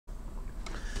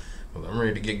Well, I'm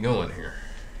ready to get going here.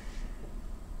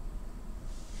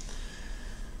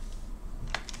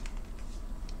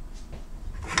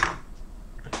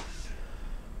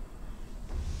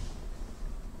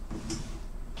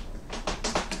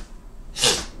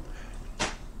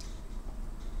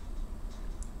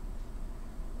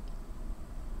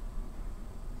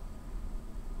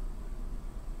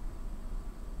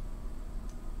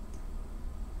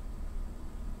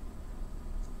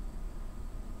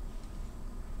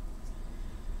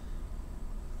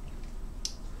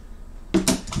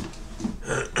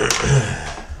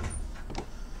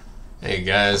 Hey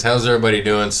guys, how's everybody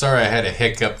doing? Sorry I had a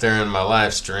hiccup there in my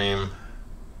live stream,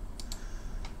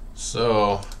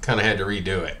 so kind of had to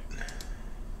redo it.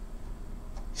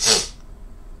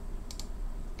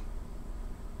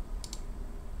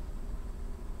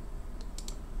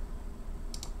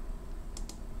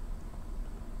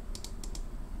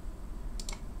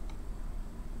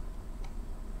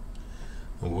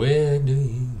 Where do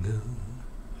you go?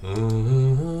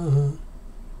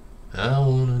 I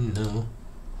wanna know.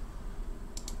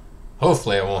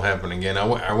 Hopefully it won't happen again.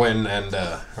 I went and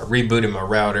I rebooted my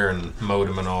router and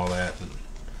modem and all that. And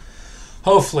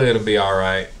hopefully it'll be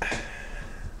alright.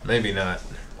 Maybe not.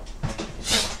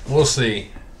 We'll see.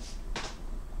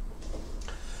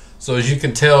 So as you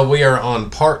can tell, we are on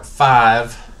part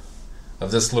 5 of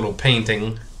this little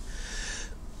painting.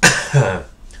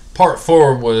 Part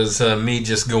 4 was me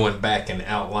just going back and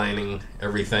outlining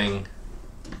everything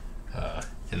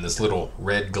in this little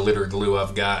red glitter glue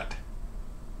I've got.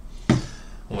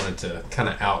 I wanted to kind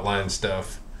of outline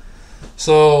stuff.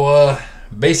 So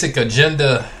basic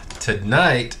agenda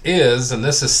tonight is, and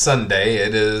this is Sunday,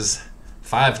 it is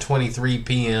 5:23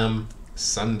 p.m.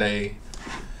 Sunday,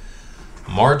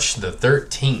 March the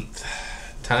 13th.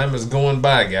 Time is going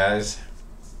by, guys.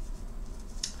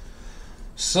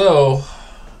 So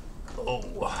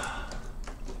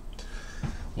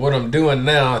what I'm doing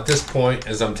now at this point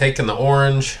is I'm taking the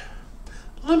orange.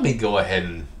 Let me go ahead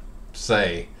and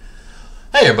say,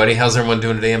 hey everybody, how's everyone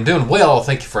doing today? I'm doing well,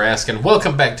 thank you for asking.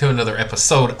 Welcome back to another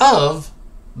episode of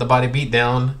The Body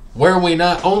Beatdown, where we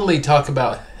not only talk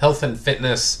about health and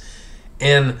fitness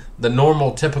in the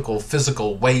normal, typical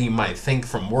physical way you might think,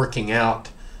 from working out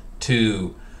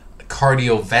to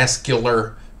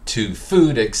cardiovascular to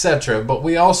food, etc., but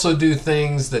we also do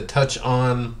things that touch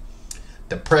on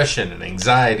depression and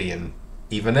anxiety and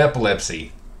even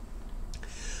epilepsy.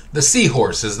 The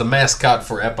Seahorse is the mascot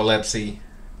for epilepsy.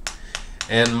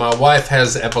 And my wife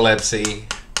has epilepsy,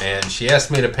 and she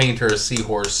asked me to paint her a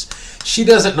seahorse. She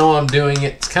doesn't know I'm doing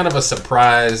it. It's kind of a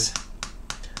surprise.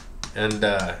 And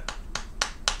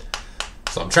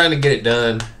so I'm trying to get it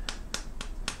done.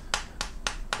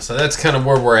 So that's kind of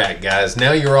where we're at, guys.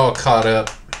 Now you're all caught up.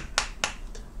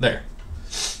 There.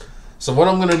 So what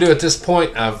I'm going to do at this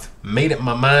point, I've made up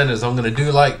my mind, is I'm going to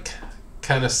do like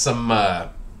kind of some...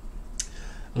 I'm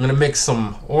going to mix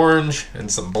some orange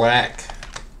and some black,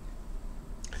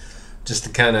 just to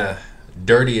kind of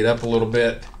dirty it up a little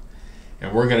bit.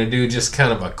 And we're going to do just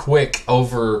kind of a quick go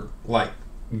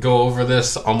over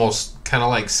this, almost kind of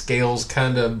like scales,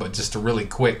 kind of, but just a really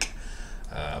quick,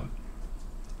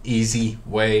 easy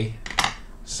way.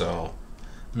 So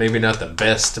maybe not the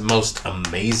best, most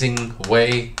amazing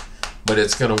way, but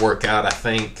it's going to work out, I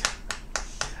think.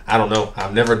 I don't know.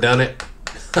 I've never done it.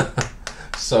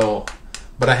 So,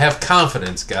 but I have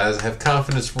confidence, guys. I have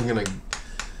confidence we're going to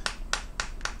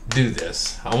do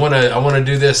this. I want to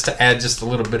do this to add just a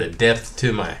little bit of depth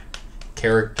to my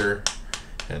character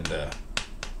and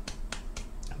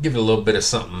give it a little bit of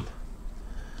something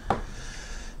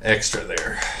extra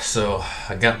there. So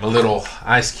I got my little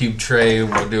ice cube tray.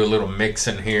 We'll do a little mix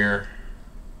in here.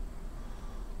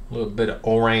 A little bit of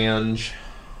orange.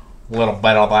 A little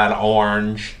bit of that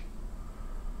orange.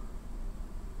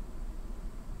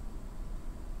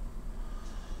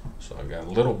 So I got a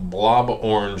little blob of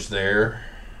orange there.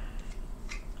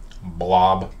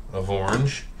 Blob of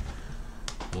orange.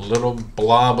 A little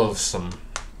blob of some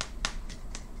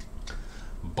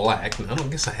black. Now, I don't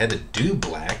guess I had to do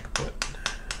black, but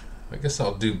I guess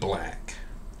I'll do black.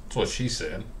 That's what she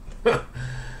said.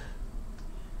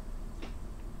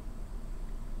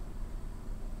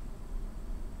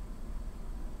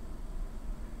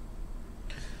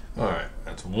 Alright,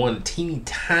 that's one teeny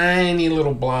tiny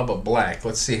little blob of black.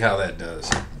 Let's see how that does.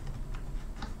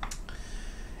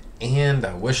 And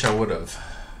I wish I would have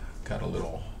got a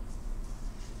little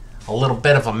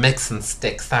bit of a mixing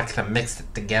stick so I could have mixed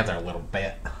it together a little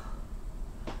bit.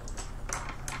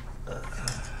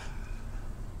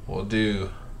 We'll do...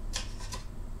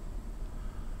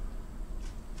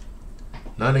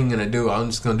 Not even going to do...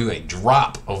 I'm just going to do a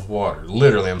drop of water.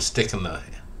 Literally, I'm sticking the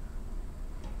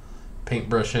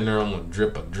paintbrush in there, I'm going to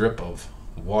drip a drip of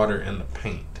water in the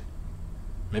paint.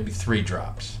 Maybe 3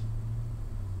 drops.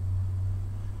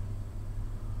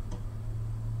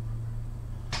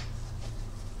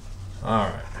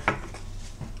 Alright.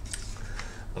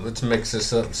 Well, let's mix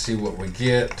this up and see what we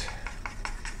get.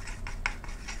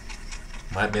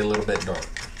 Might be a little bit dark.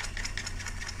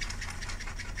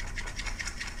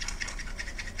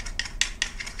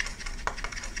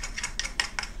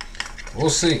 We'll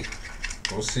see.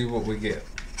 We'll see what we get.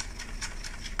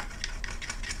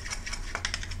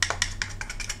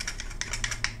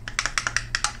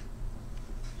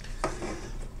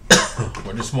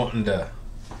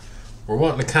 We're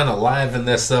wanting to kind of liven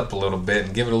this up a little bit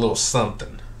and give it a little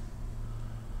something.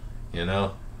 You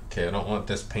know? Okay, I don't want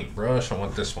this paintbrush. I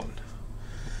want this one.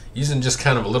 Using just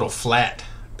kind of a little flat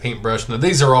paintbrush. Now,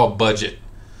 these are all budget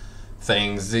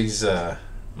things. These,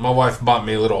 my wife bought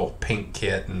me a little paint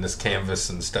kit and this canvas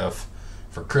and stuff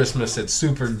for Christmas. It's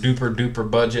super duper duper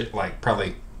budget, like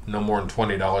probably no more than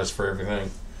 $20 for everything.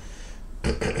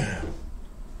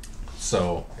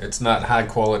 So it's not high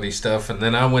quality stuff. And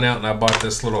then I went out and I bought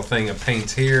this little thing of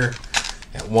paints here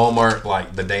at Walmart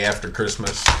like the day after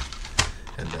Christmas.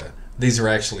 And these are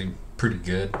actually pretty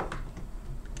good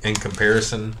in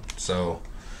comparison. So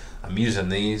I'm using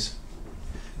these.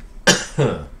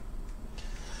 Tell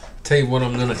you what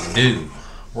I'm going to do.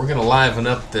 We're going to liven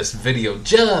up this video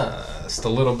just a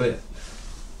little bit.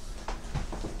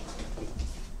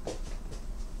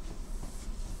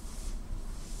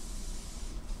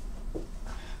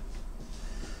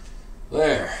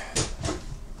 There.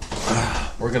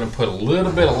 We're going to put a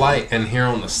little bit of light in here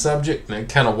on the subject, and it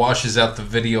kind of washes out the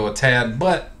video a tad,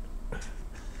 but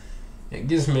it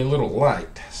gives me a little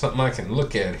light. Something I can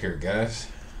look at here, guys.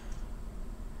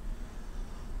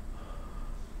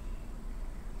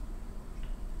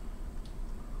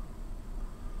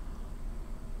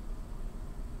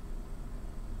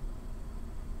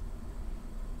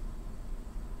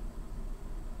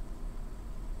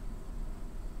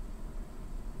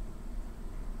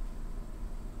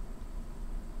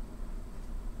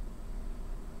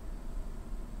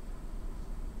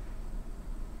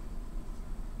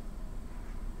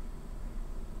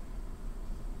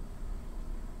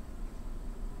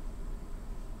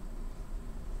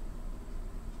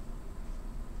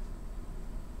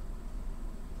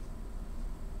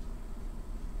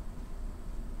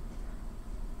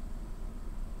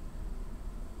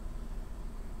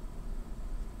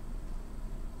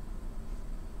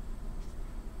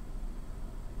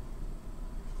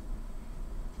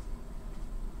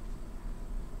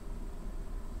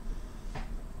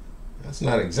 That's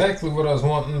not exactly what I was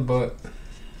wanting, but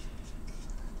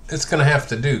it's gonna have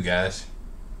to do, guys.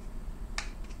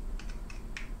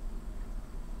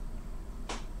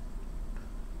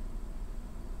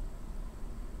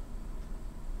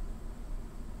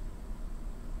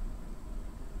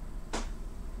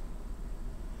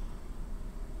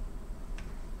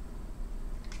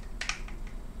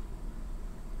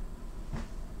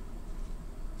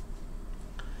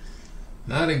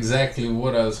 Not exactly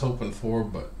what I was hoping for,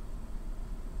 but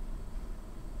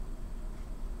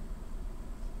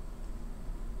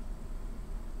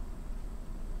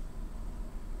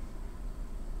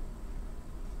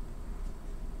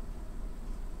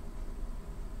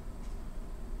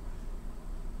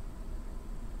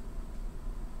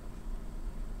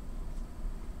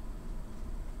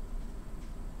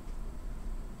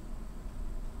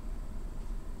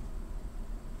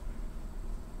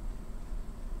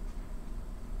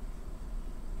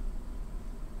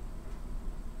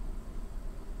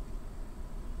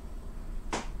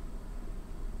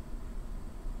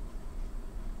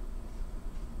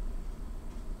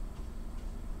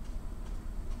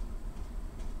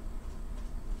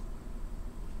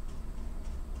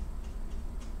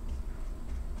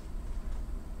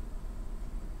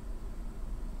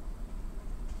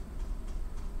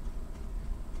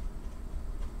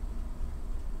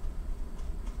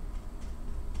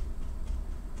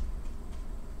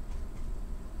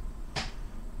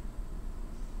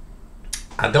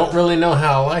I don't really know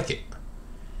how I like it.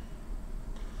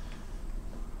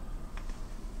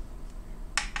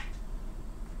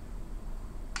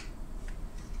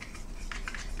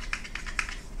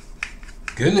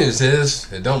 Good news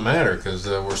is it don't matter because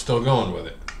we're still going with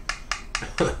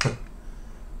it.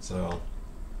 So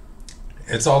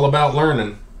it's all about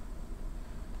learning.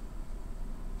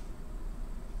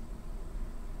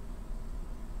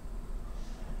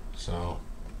 So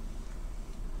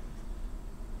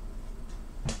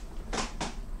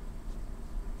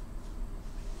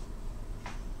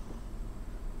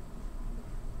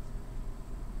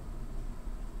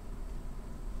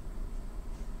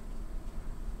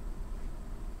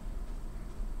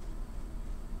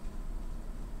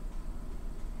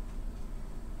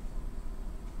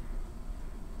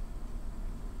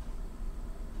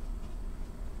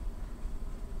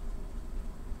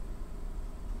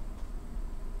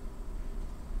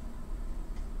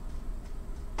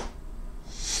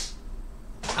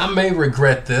I may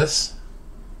regret this.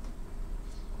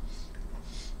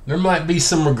 There might be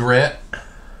some regret.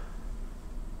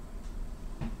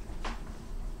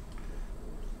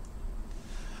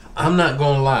 I'm not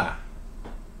going to lie.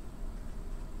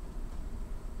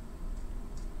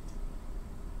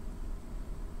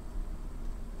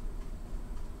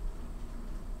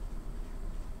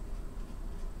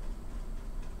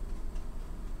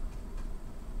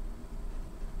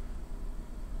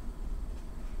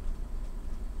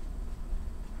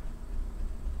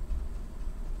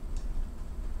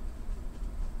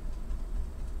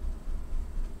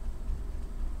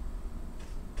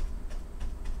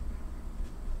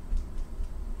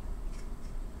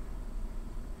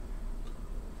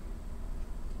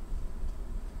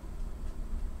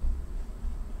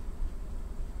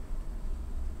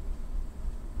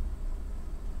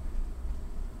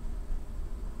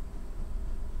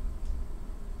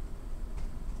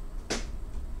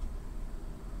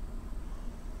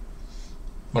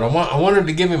 But I wanted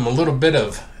to give him a little bit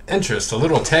of interest, a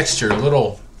little texture, a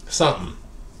little something.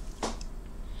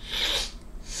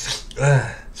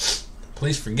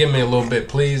 Please forgive me a little bit,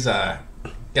 please. I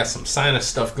got some sinus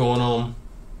stuff going on.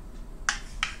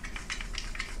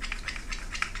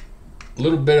 A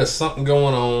little bit of something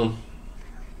going on.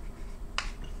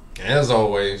 As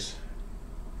always.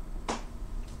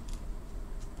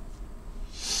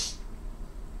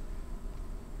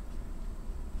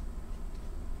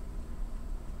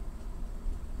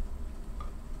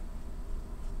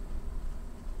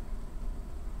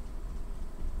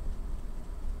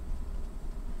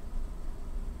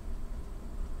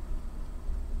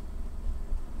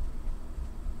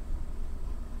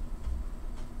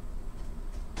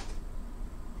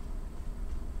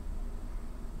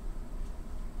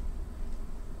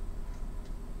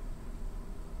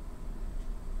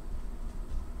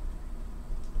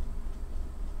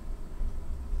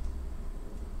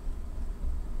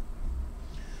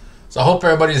 So I hope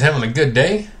everybody's having a good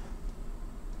day.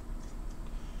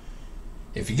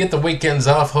 If you get the weekends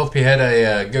off, hope you had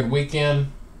a good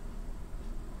weekend.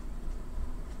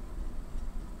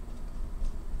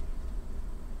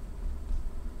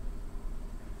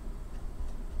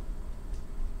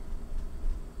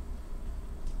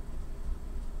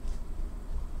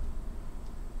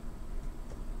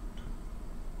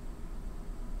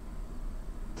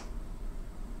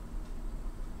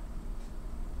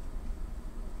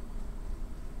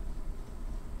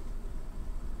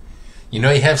 You know,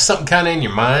 you have something kind of in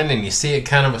your mind and you see it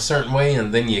kind of a certain way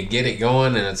and then you get it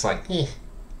going and it's like,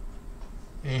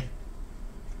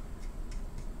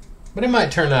 But it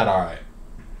might turn out alright.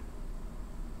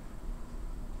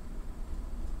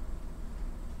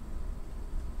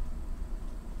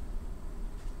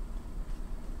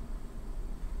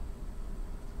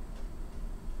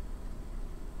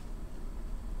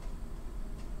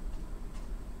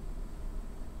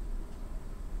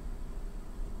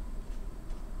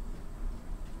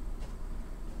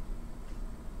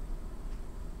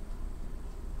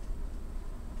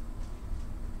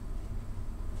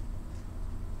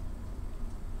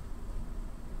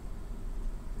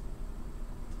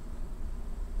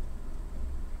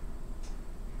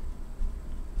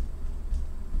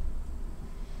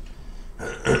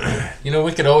 You know,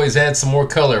 we could always add some more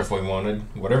color if we wanted.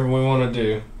 Whatever we want to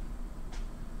do.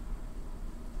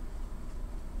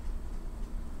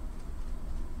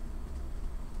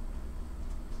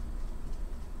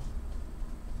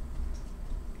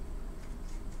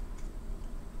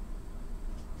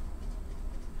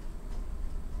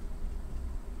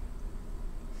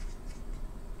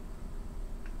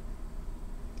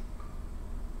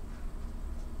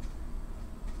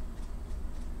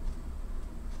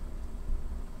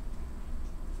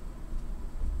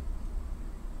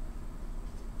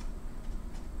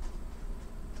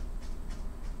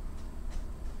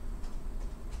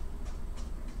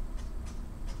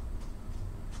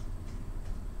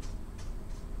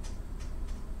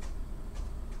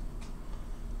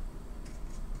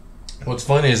 What's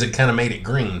funny is it kind of made it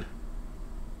green.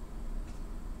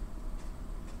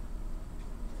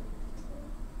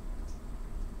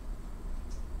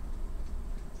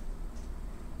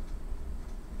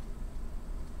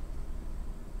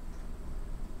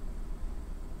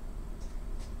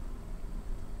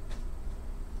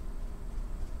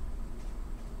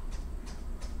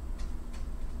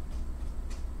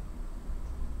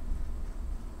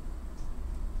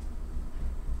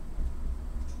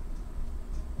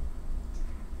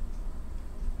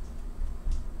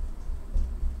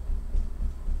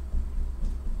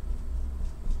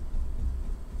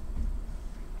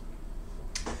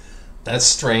 That's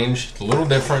strange. A little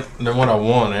different than what I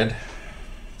wanted.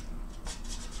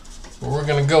 We're we're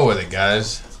going to go with it,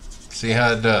 guys. See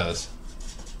how it does.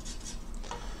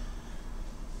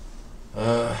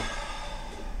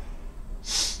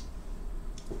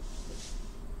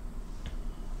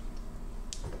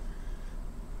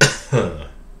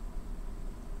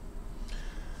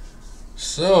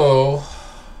 So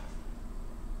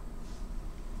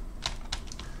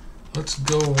let's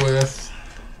go with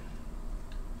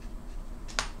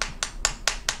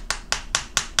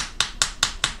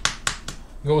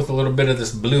a little bit of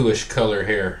this bluish color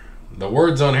here. The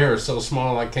words on here are so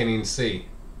small I can't even see.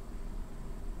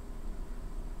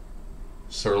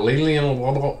 Cerulean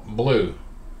blue.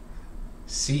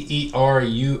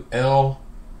 Cerulean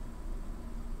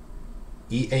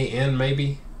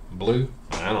maybe? Blue?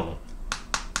 I don't know.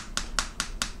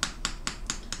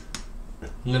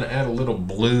 I'm going to add a little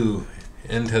blue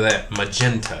into that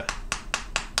magenta.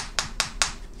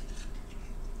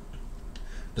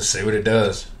 Just see what it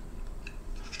does.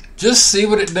 Just see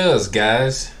what it does,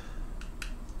 guys.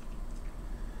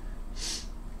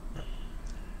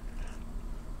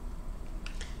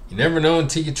 You never know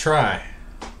until you try.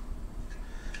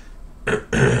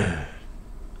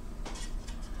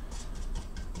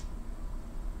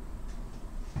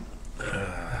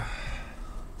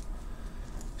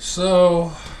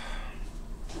 So,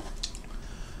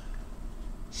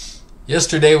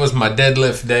 yesterday was my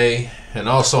deadlift day, and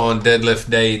also on deadlift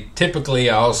day, typically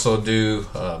I also do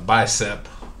bicep,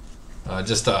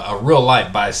 just a real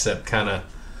light bicep kind of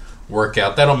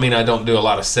workout. That don't mean I don't do a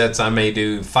lot of sets. I may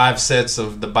do 5 sets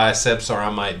of the biceps, or I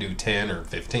might do 10 or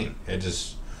 15. It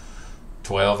just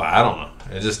 12. I don't know.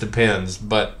 It just depends.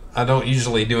 But I don't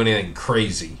usually do anything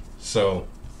crazy. So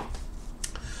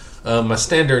my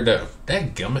standard,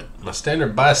 dadgummit, my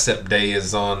standard bicep day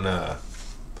is on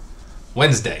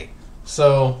Wednesday.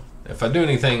 So if I do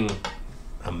anything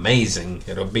amazing,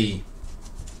 it'll be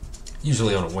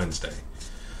usually on a Wednesday.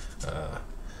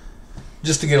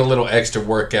 Just to get a little extra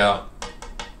workout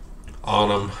on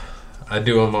them. I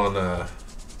do them on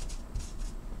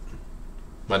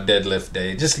my deadlift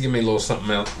day, just to give me a little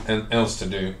something else to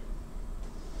do.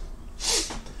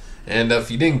 And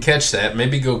if you didn't catch that,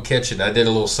 maybe go catch it. I did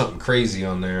a little something crazy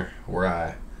on there where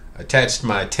I attached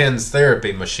my TENS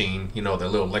therapy machine, you know, the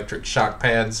little electric shock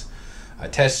pads. I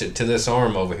attached it to this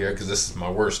arm over here because this is my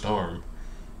worst arm.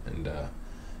 And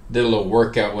did a little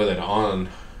workout with it on.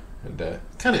 And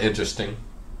kind of interesting.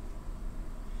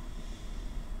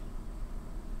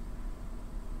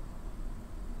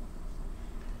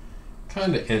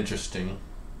 Kind of interesting.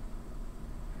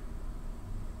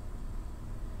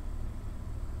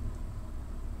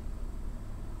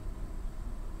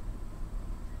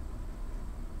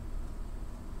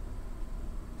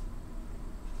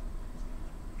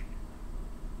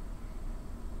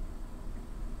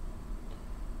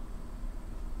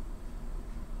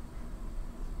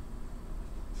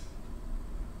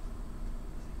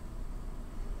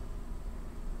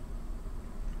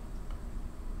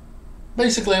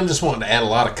 Basically, I'm just wanting to add a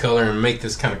lot of color and make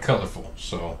this kind of colorful.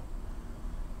 So,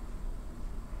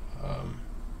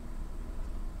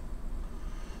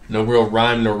 no real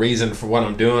rhyme, no reason for what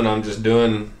I'm doing. I'm just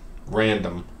doing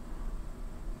random.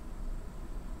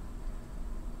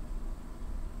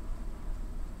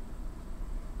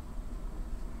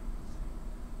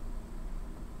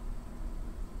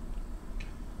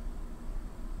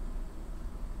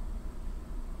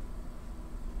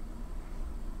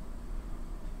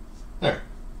 There.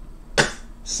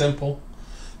 Simple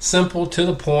to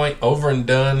the point, over and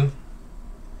done.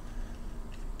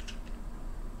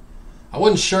 I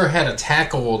wasn't sure how to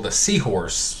tackle the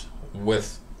Seahorse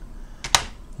with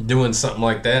doing something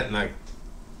like that, and I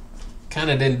kind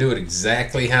of didn't do it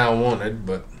exactly how I wanted,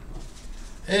 but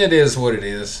it is what it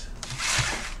is.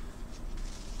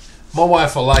 My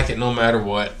wife will like it no matter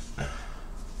what.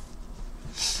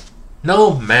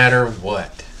 No matter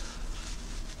what.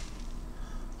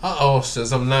 Uh-oh,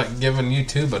 says I'm not giving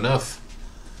YouTube enough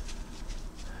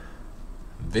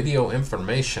video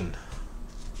information.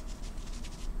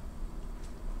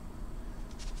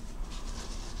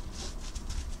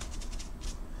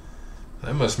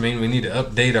 That must mean we need to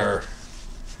update our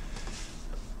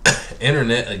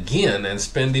internet again and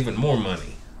spend even more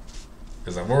money.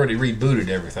 Because I've already rebooted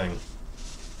everything.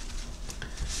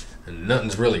 And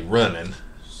nothing's really running.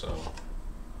 So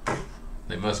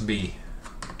they must be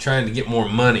trying to get more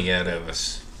money out of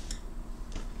us.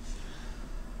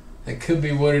 That could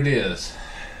be what it is.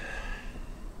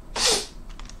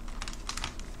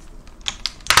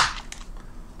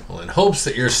 Well, in hopes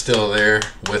that you're still there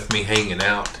with me hanging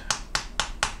out,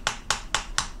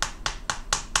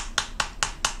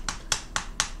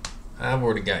 I've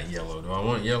already got yellow. Do I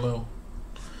want yellow?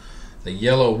 The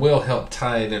yellow will help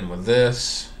tie it in with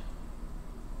this.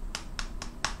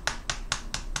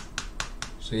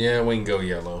 So yeah, we can go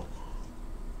yellow.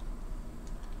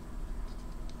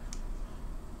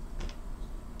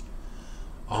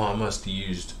 Oh, I must have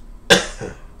used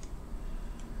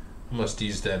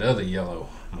that other yellow,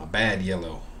 my bad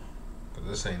yellow, because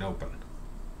this ain't open.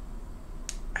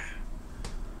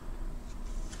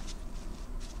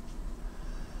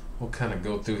 We'll kind of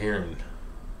go through here and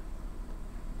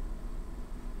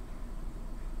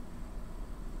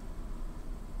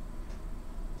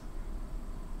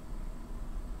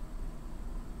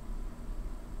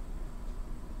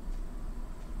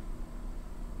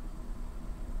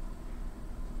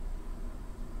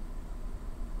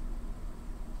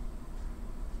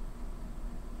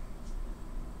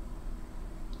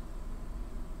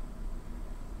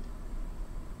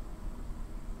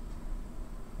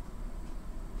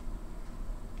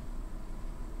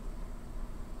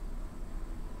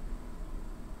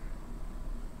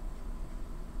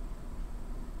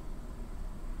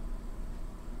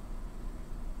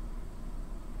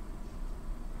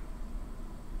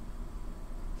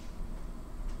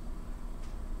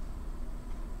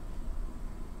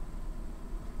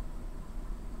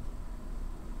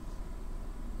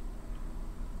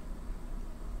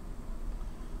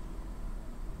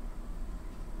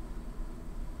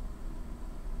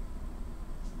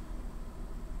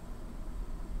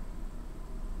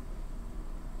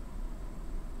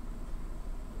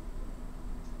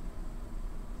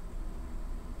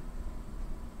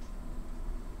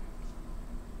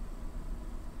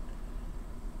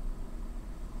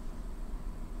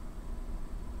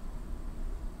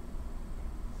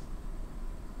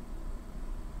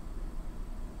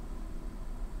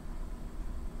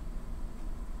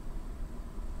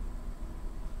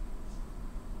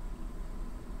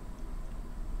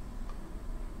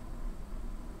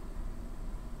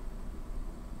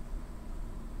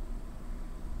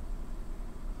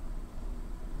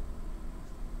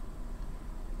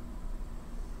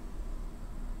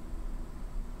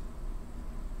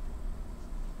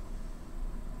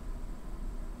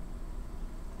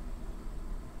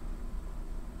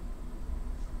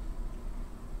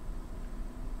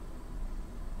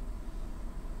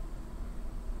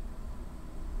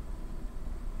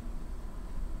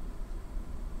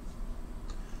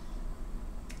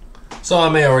so I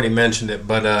may already mentioned it,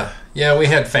 but yeah, we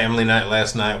had family night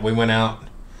last night. We went out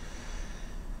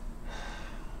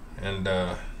and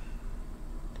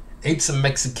ate some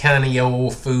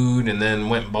Mexicano food and then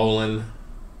went bowling.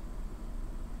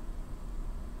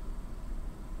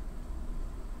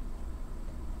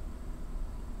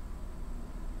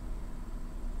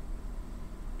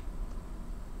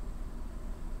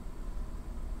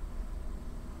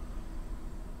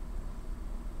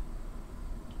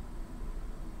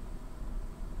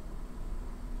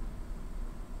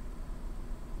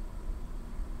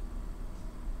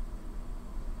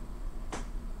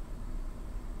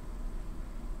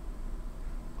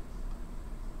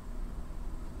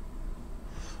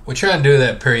 We try and do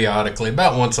that periodically,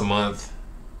 about once a month.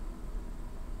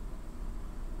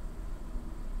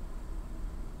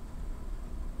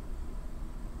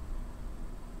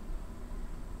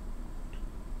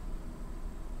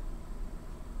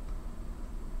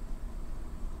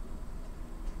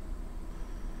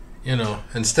 You know,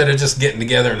 instead of just getting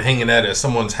together and hanging out at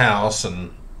someone's house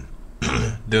and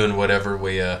doing whatever,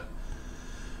 we, you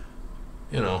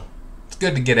know, it's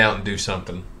good to get out and do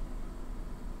something.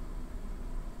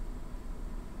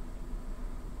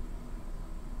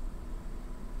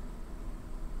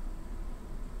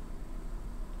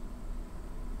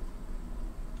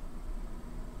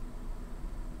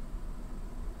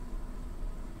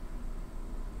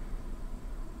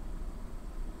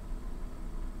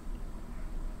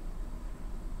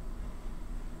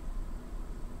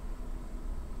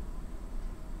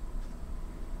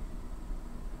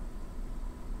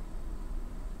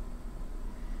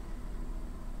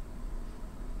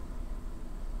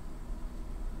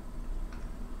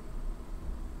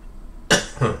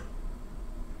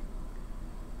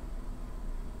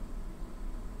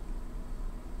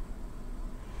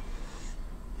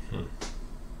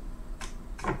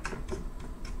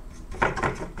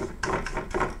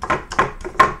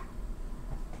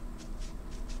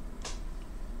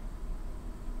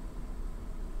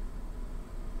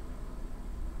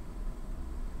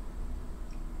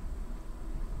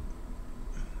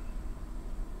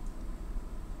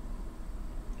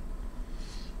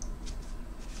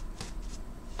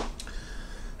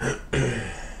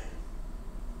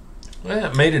 Well,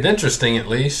 it made it interesting, at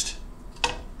least.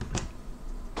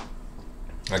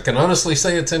 I can honestly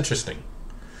say it's interesting.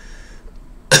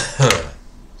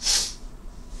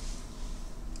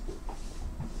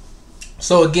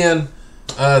 So again,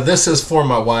 this is for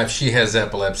my wife. She has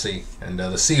epilepsy, and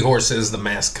the Seahorse is the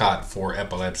mascot for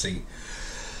epilepsy.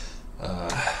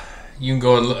 You can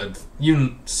go and look, you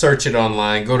can search it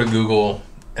online. Go to Google,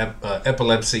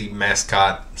 epilepsy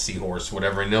mascot Seahorse,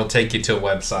 whatever, and it'll take you to a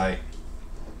website.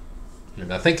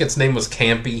 And I think its name was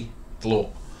Campy, the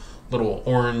little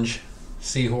orange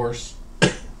seahorse.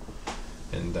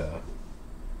 And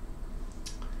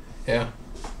yeah,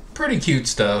 pretty cute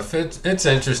stuff. It's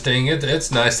interesting.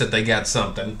 It's nice that they got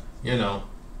something, you know.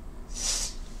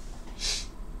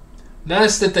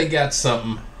 Nice that they got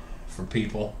something for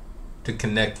people to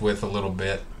connect with a little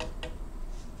bit.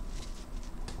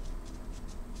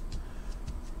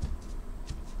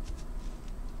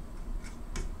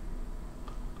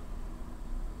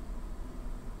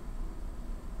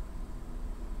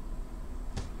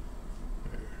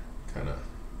 Kind of.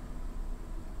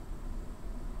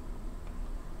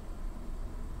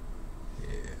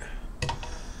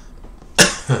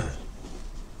 Yeah.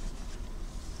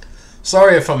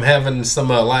 Sorry if I'm having some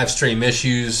live stream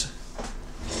issues.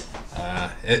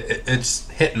 It's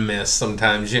hit and miss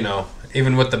sometimes, you know.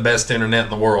 Even with the best internet in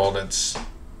the world, it's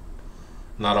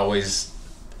not always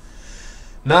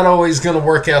going to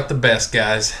work out the best,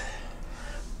 guys.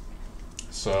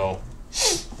 So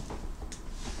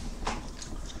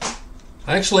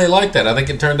I actually like that. I think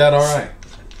it turned out all right.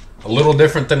 A little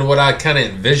different than what I kind of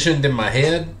envisioned in my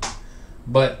head,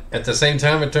 but at the same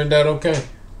time, it turned out okay.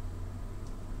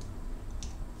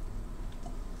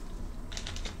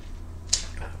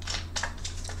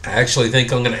 I actually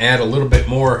think I'm going to add a little bit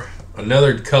more,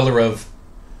 another color of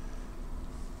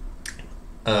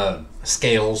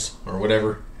scales or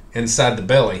whatever inside the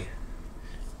belly.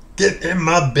 Get in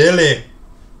my belly.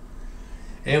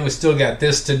 And we still got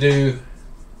this to do.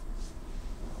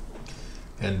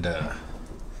 And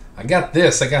I got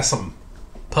this. I got some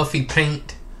puffy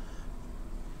paint.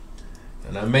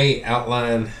 And I may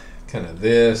outline kind of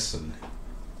this. And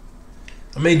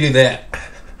I may do that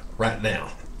right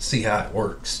now. See how it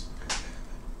works.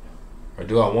 Or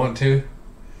do I want to?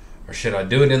 Or should I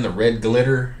do it in the red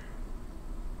glitter?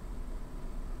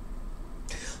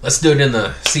 Let's do it in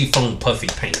the seafoam puffy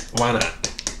paint. Why not?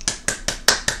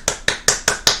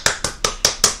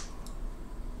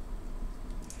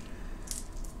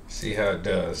 See how it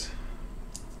does.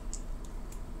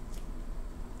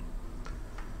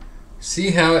 See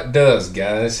how it does,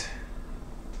 guys.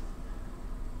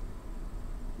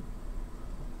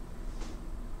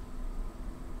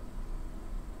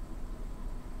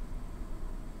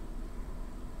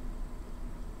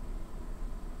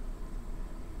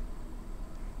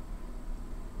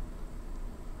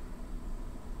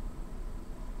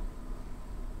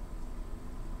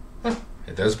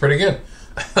 It does pretty good.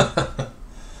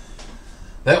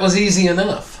 That was easy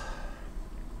enough.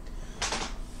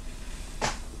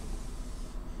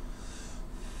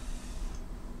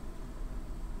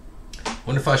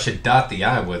 Wonder if I should dot the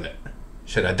I with it.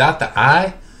 Should I dot the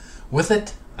I with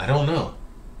it? I don't know.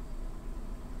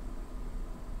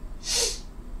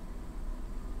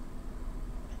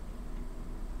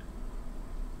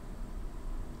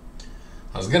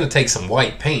 I was going to take some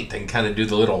white paint and kind of do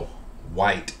the little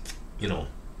white, you know,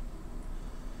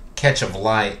 catch of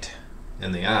light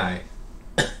in the eye.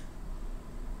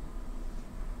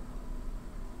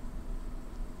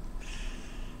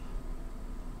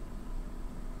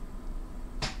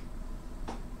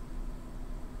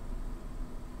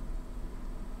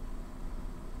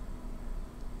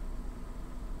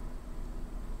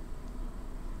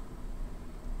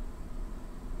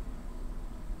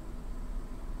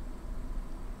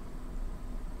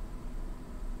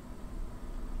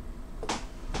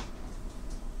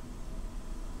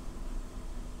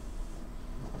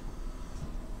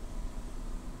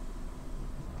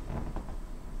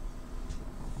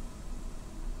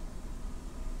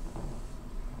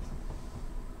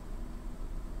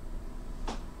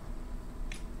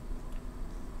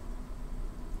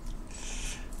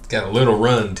 Got a little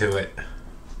run to it.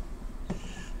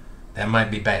 That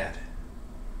might be bad.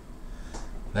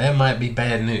 That might be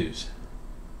bad news.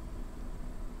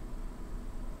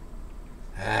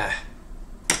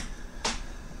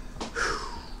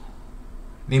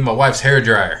 Need my wife's hair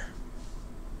dryer.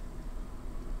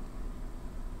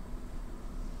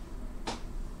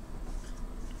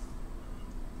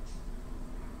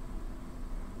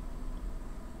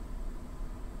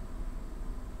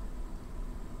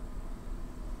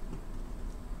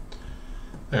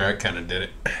 There, I kind of did it.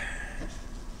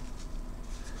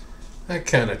 I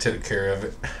kind of took care of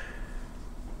it.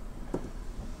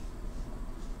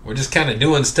 We're just kind of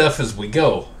doing stuff as we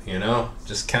go, you know?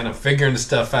 Just kind of figuring the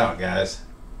stuff out, guys.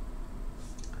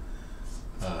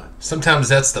 Sometimes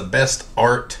that's the best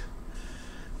art,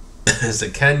 is the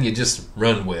kind you just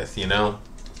run with, you know?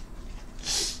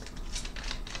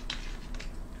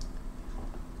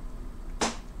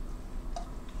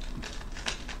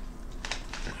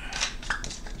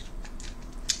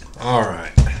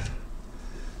 Alright.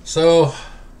 So,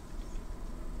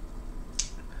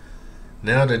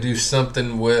 now to do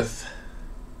something with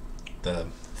the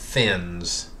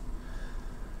fins,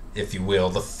 if you will.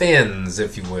 The fins,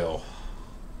 if you will.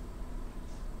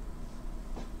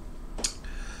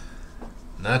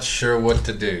 Not sure what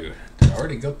to do. Did I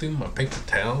already go through my paper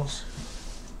towels?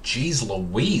 Jeez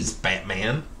Louise,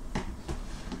 Batman.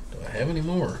 Do I have any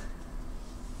more?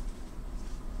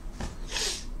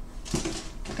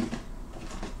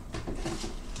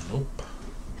 Nope.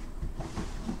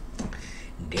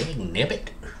 Dag nabbit.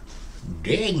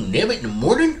 Dag nabbit in the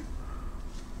morning?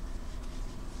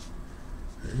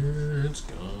 It's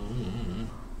gone.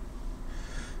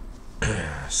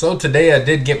 So today I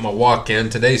did get my walk in.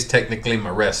 Today's technically my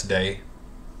rest day.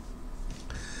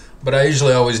 But I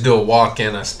usually always do a walk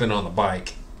in. I spin on the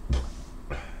bike.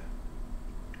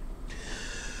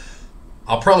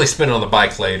 I'll probably spin on the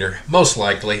bike later. Most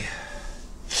likely.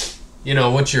 You know,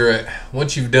 once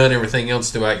you've done everything else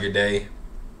throughout your day,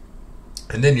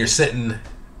 and then you're sitting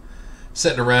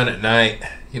around at night,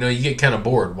 you know, you get kind of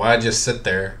bored. Why just sit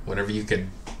there whenever you could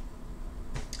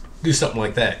do something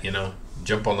like that, you know?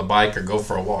 Jump on the bike or go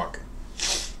for a walk.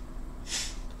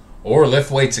 Or lift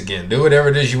weights again. Do whatever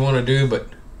it is you want to do, but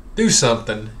do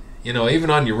something. You know, even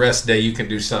on your rest day, you can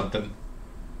do something.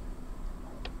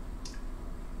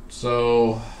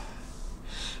 So,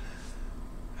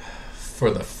 for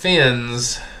the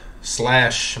fins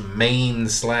slash mane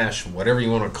slash whatever you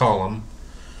want to call them,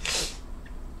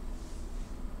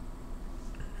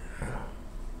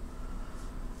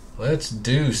 let's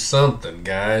do something,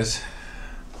 guys.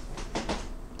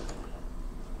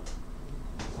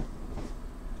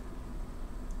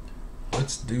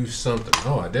 Let's do something.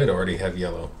 Oh, I did already have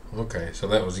yellow. Okay, so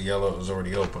that was yellow. It was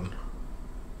already open.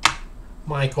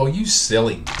 Michael, you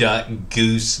silly duck,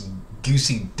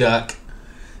 goosey duck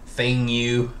thing,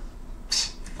 you.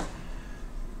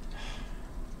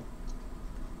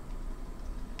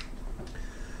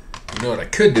 You know what I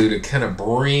could do to kind of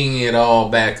bring it all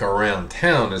back around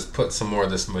town is put some more of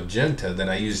this magenta that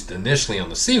I used initially on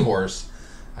the Seahorse.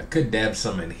 I could dab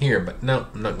some in here, but no,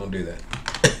 I'm not going to do that.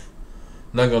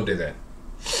 Not going to do that.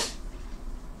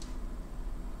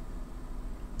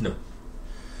 No.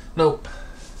 Nope.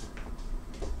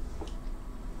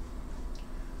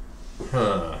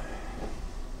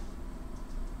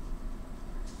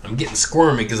 I'm getting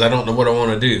squirmy because I don't know what I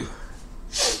want to do.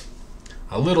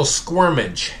 A little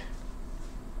squirmage.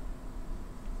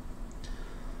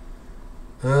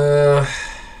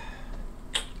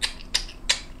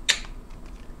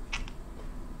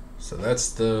 So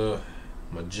that's the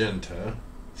magenta.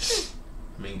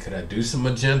 I mean, could I do some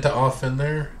magenta off in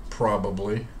there?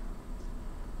 Probably.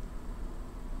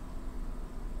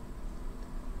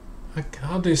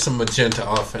 I'll do some magenta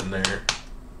off in there.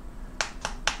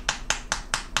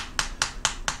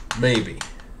 Maybe.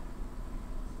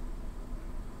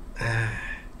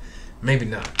 Maybe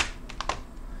not.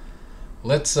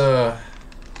 Let's, what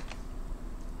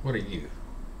are you?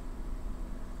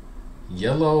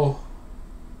 Yellow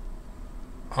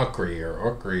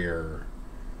ochre,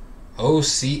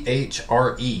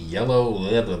 O-C-H-R-E, yellow,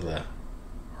 blah, blah, blah.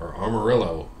 Or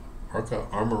Amarillo.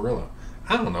 Amarillo.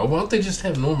 I don't know. Why don't they just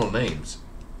have normal names?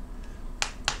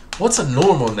 What's a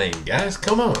normal name, guys?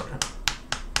 Come on.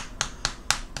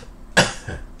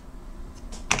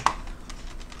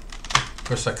 Of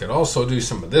course, I could also do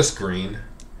some of this green.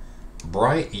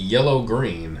 Bright yellow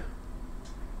green.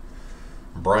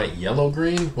 Bright yellow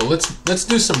green? Well, let's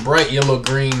do some bright yellow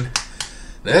green.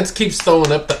 That keeps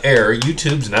throwing up the error.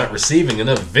 YouTube's not receiving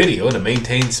enough video to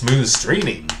maintain smooth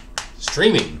streaming.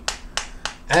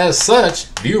 As such,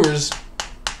 viewers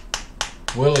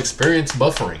will experience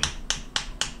buffering.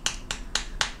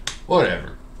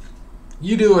 Whatever.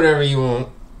 You do whatever you want.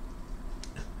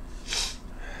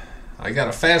 I got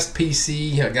a fast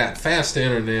PC. I got fast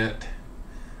internet.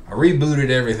 I rebooted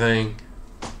everything.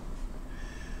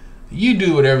 You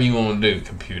do whatever you want to do,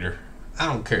 computer. I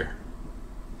don't care.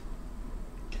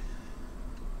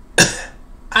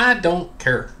 I don't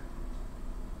care.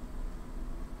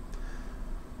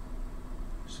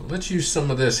 So let's use some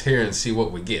of this here and see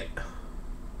what we get.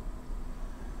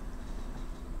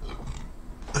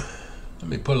 Let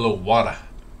me put a little water.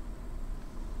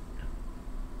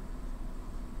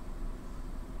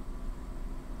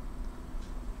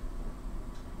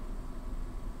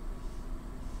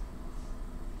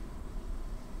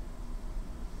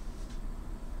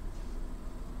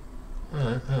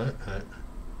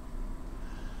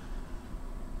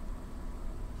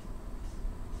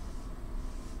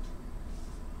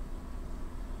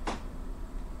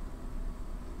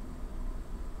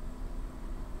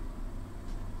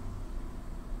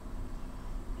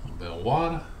 bit of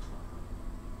water.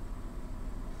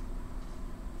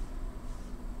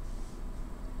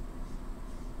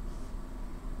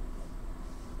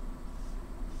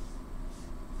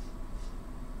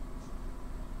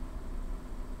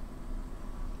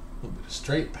 A little bit of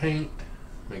straight paint.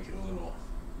 Make it a little.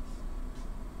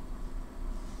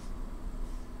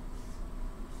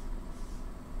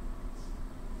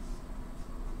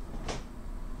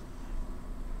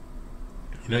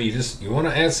 You know, you want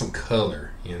to add some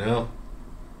color, you know?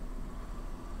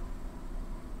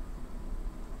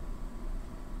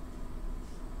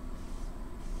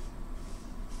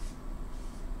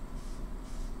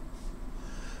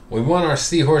 We want our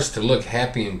seahorse to look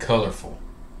happy and colorful.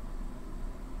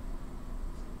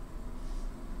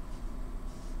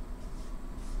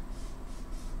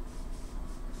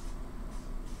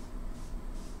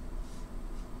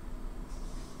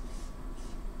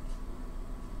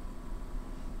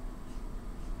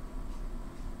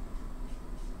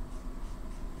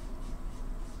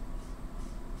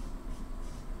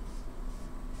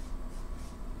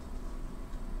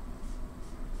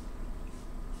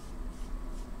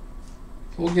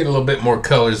 We'll get a little bit more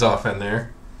colors off in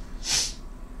there.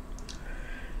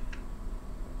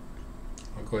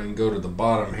 I'll go ahead and go to the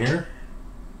bottom here.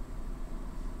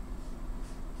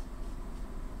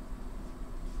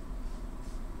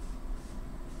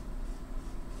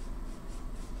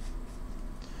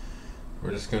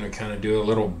 We're just going to kind of do a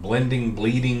little blending,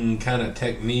 bleeding kind of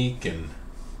technique and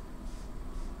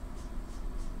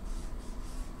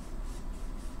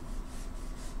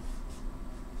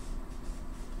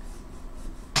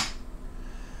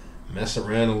mess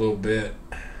around a little bit.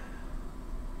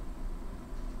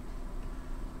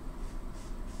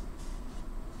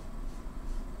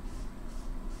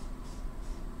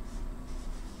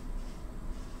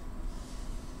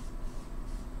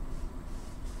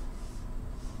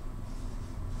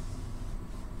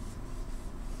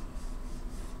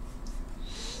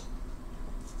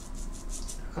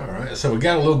 Alright, so we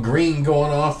got a little green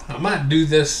going off. I might do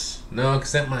this, no,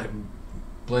 because that might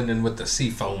blend in with the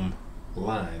seafoam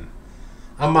line.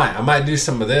 I might do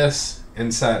some of this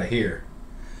inside of here.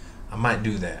 I might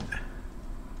do that.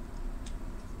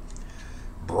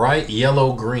 Bright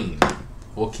yellow green.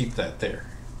 We'll keep that there.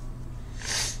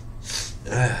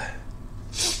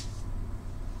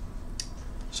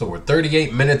 So we're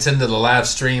 38 minutes into the live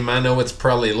stream. I know it's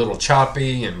probably a little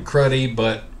choppy and cruddy,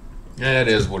 but it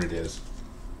is what it is.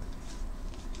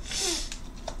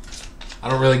 I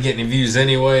don't really get any views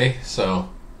anyway, so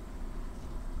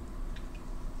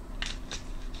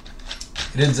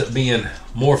it ends up being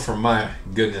more for my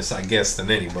goodness, I guess, than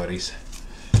anybody's.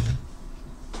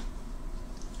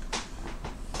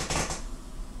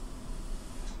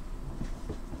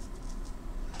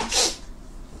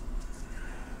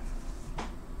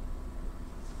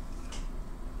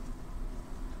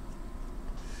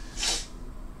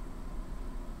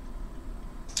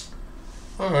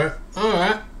 Alright,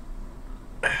 alright.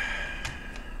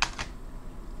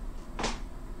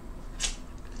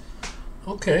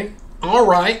 Okay.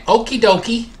 Alright. Okie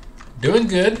dokie. Doing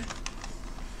good.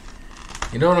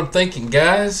 You know what I'm thinking,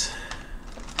 guys?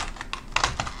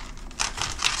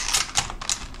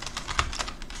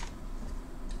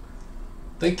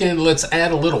 Thinking let's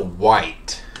add a little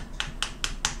white.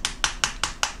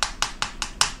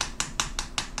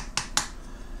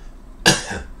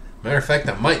 Matter of fact,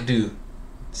 I might do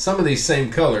some of these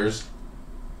same colors,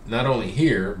 not only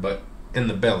here, but in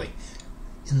the belly.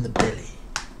 In the belly.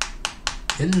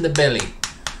 In the belly.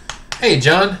 Hey,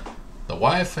 John. The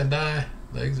wife and I,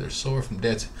 legs are sore from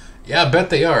dead. Yeah, I bet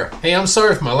they are. Hey, I'm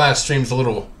sorry if my live stream's a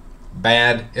little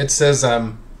bad. It says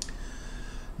I'm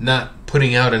not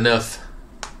putting out enough,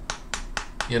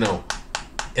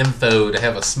 info to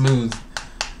have a smooth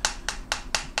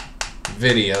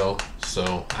video.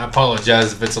 So I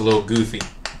apologize if it's a little goofy.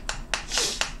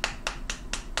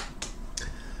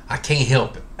 I can't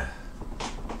help it.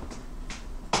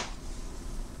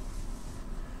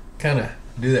 Kind of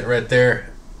do that right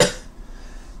there.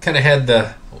 Kind of had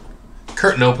the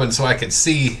curtain open so I could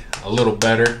see a little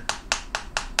better.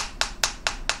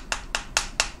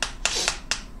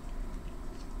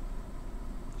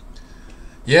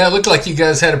 Yeah, it looked like you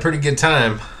guys had a pretty good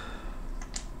time.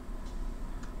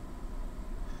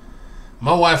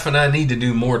 My wife and I need to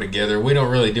do more together. We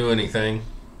don't really do anything.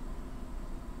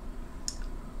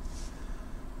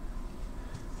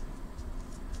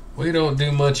 We don't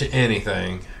do much of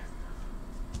anything.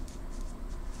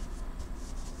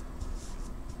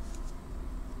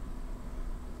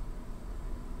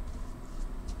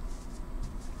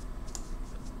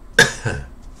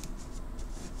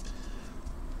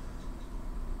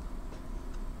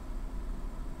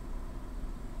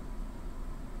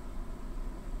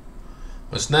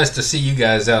 It's nice to see you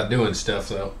guys out doing stuff,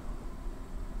 though.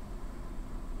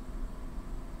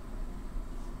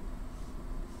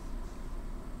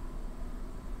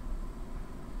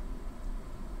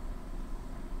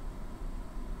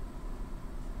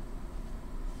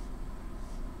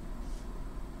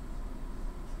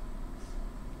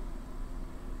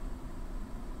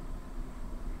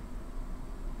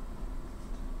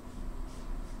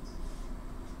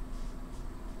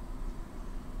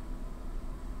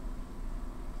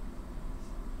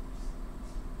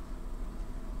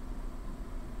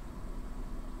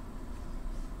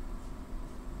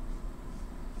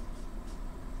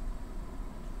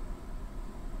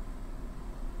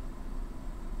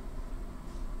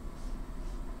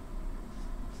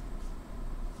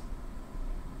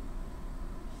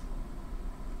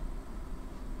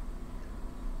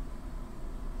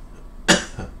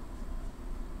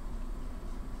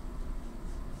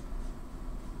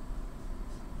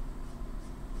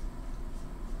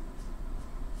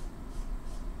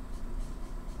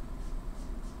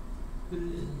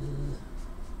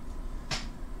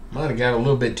 Might have got a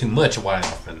little bit too much white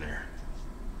off in there.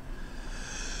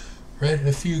 Right,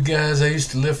 a few guys I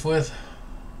used to live with.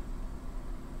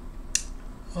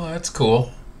 Oh, that's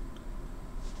cool.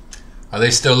 Are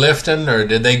they still lifting, or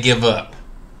did they give up?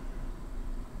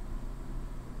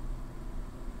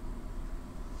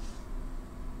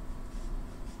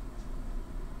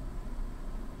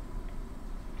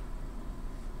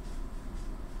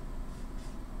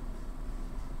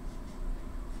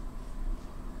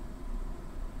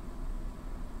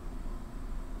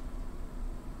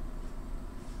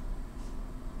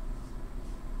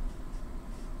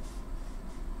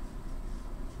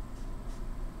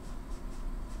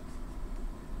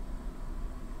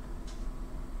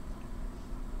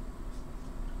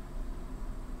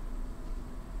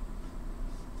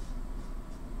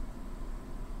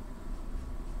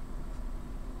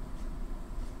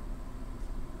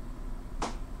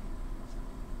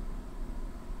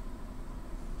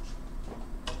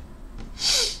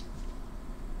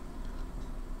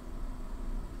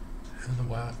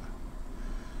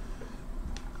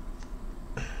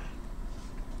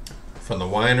 From the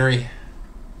winery.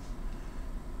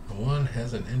 The one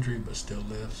has an injury but still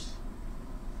lives.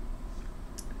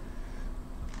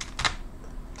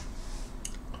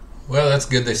 Well, that's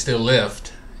good they still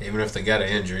lift, even if they got an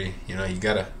injury. You know, you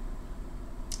gotta,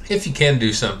 if you can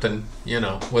do something, you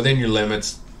know, within your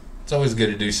limits, it's always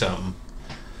good to do something.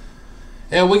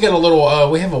 And we got a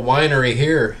little, we have a winery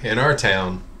here in our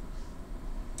town.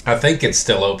 I think it's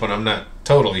still open. I'm not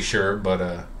totally sure,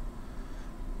 but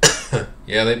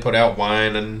yeah, they put out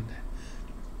wine and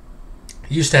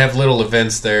used to have little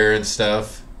events there and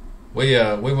stuff. We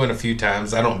went a few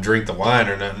times. I don't drink the wine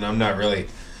or nothing.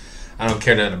 I don't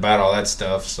care nothing about all that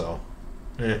stuff. So,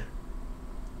 they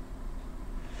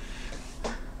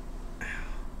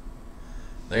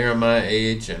are my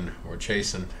age and we're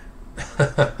chasing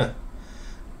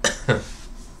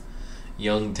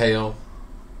young tail.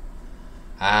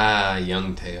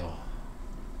 Young tail.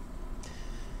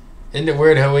 Isn't it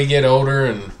weird how we get older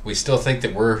and we still think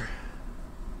that we're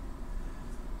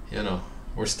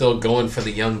still going for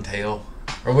the young tail,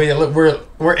 or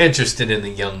we're interested in the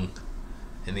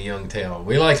young tail.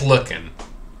 We like looking.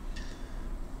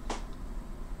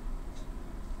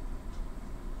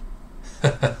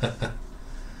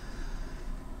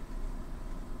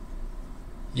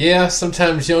 Yeah,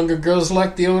 sometimes younger girls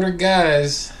like the older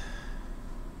guys.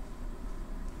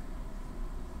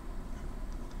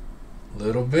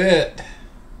 Little bit.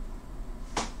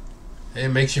 Hey, it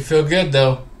makes you feel good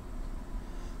though.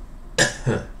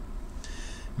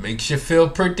 Makes you feel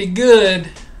pretty good.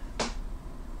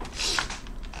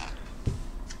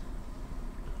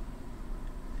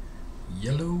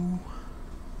 Yellow.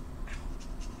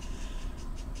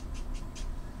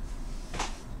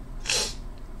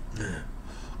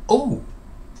 Oh,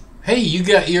 hey, you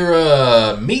got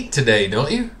your meet today,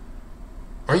 don't you?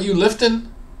 Aren't you lifting?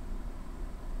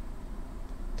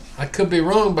 I could be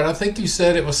wrong, but I think you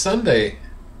said it was Sunday.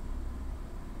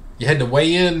 You had to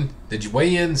weigh in. Did you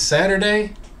weigh in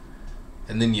Saturday?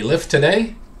 And then you lift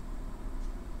today?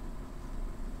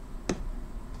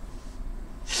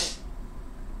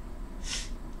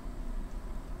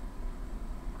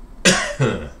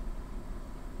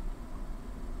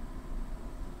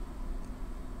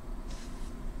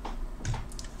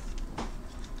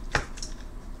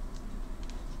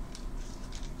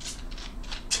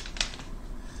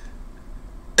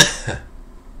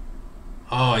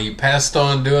 Oh, you passed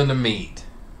on doing the meet.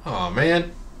 Oh,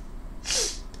 man.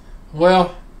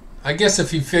 Well, I guess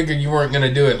if you figured you weren't going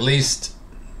to do at least,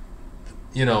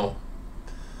 2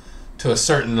 to a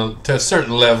certain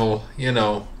level, you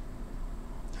know,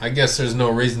 I guess there's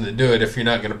no reason to do it if you're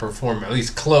not going to perform at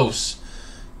least close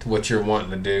to what you're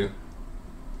wanting to do.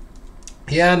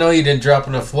 Yeah, I know you didn't drop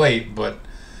enough weight, but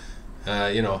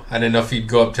you know, I didn't know if you'd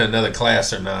go up to another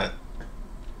class or not.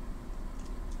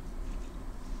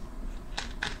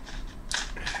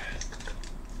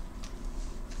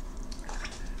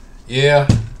 Yeah.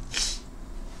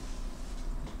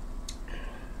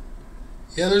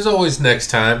 Yeah, there's always next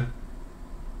time.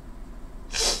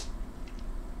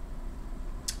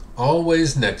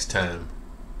 Always next time.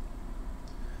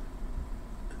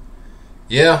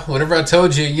 Yeah, whenever I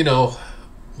told you, you know,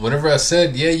 whenever I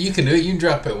said, yeah, you can do it, you can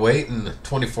drop that weight in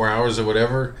 24 hours or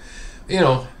whatever, you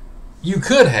know, you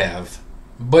could have,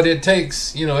 but it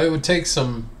takes, you know, it would take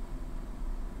some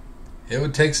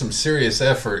serious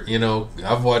effort. You know,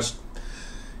 I've watched,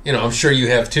 you know, I'm sure you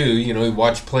have too, you know, you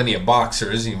watch plenty of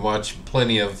boxers, you watch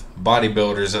plenty of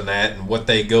bodybuilders and that, and what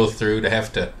they go through to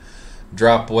have to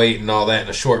drop weight and all that in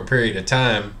a short period of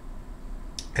time.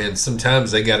 And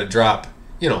sometimes they got to drop,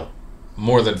 you know,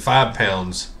 more than 5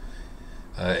 pounds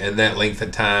in that length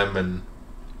of time. And,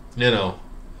 you know,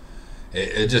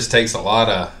 it just takes a lot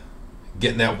of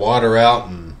getting that water out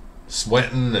and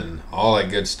sweating and all that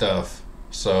good stuff.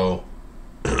 So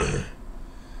it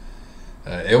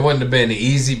wouldn't have been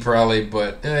easy probably,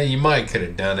 but you might could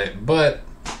have done it. But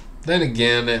then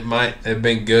again, it might have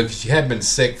been good because you had been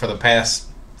sick for the past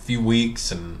few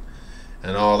weeks and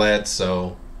all that.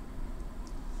 So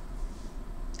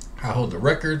I hold the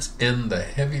records in the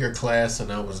heavier class,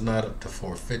 and I was not up to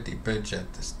 450 bench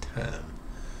at this time.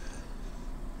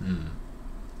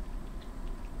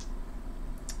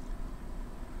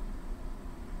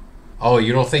 Oh,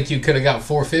 you don't think you could have got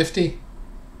 450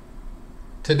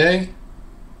 today?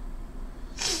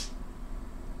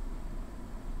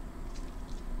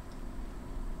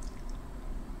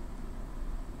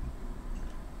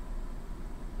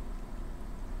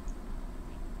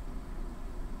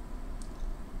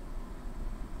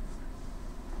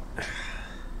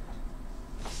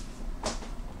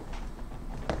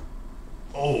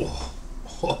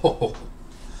 Oh,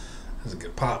 that's a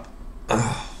good pop.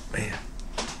 Oh, man.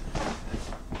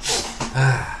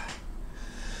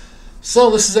 So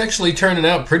this is actually turning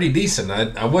out pretty decent.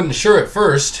 I wasn't sure at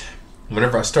first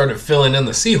whenever I started filling in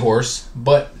the Seahorse,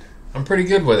 but I'm pretty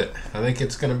good with it. I think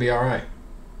it's going to be alright.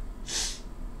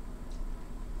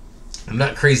 I'm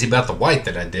not crazy about the white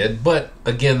that I did, but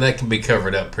again, that can be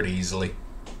covered up pretty easily.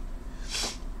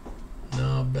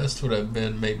 No, best would have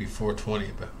been maybe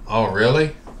 420. But oh,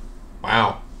 really?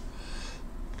 Wow.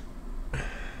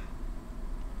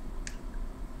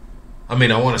 I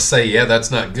mean, I want to say, yeah,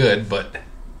 that's not good, but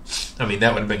I mean,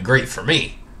 that would have been great for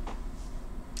me.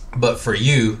 But for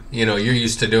you, you know, you're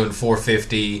used to doing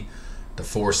 450 to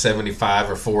 475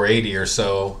 or 480 or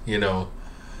so, you know.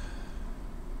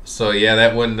 So, yeah,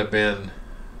 that wouldn't have been,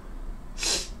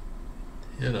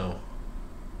 you know.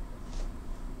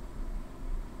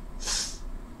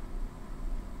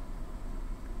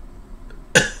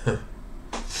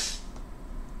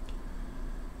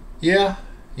 Yeah,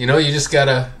 you know, you just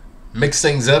gotta mix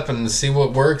things up and see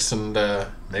what works, and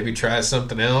maybe try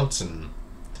something else. And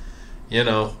you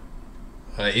know,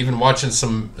 even watching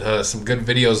some good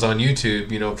videos on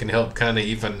YouTube, you know, can help kind of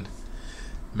even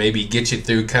maybe get you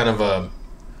through kind of a,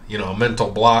 you know, a mental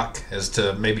block as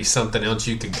to maybe something else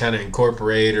you can kind of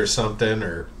incorporate or something,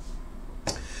 or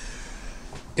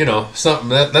you know, something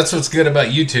that's what's good about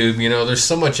YouTube. You know, there's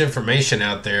so much information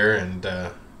out there, and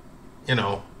you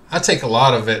know, I take a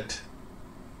lot of it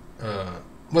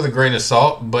with a grain of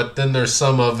salt, but then there's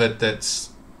some of it that's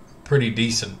pretty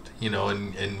decent, you know,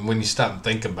 and when you stop and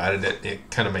think about it,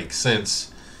 it kind of makes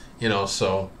sense, you know.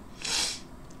 So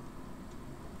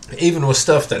even with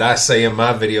stuff that I say in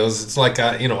my videos, it's like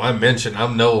I mentioned,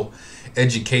 I'm no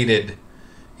educated,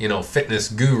 you know, fitness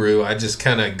guru. I just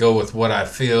kind of go with what I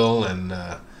feel and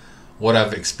what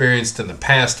I've experienced in the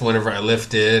past whenever I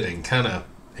lifted, and kind of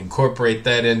incorporate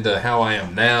that into how I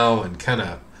am now, and kind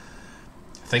of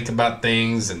think about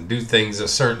things and do things a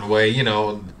certain way. You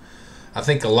know, I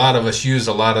think a lot of us use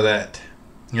a lot of that,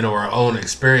 you know, our own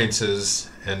experiences,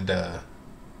 and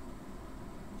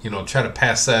you know, try to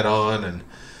pass that on,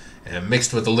 and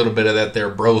mixed with a little bit of that there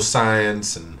bro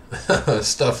science and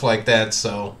stuff like that.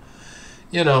 So,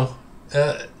 you know,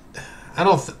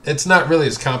 it's not really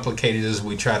as complicated as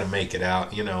we try to make it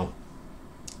out. You know,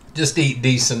 just eat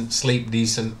decent, sleep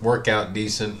decent, work out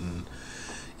decent, and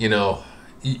you know,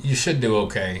 you should do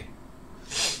okay.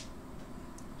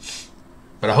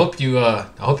 But I hope you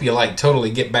like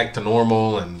totally get back to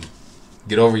normal and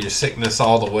get over your sickness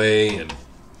all the way. And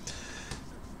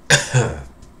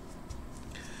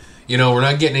we're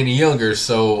not getting any younger,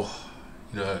 so,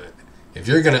 if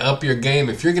you're going to up your game,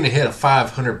 if you're going to hit a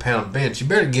 500-pound bench, you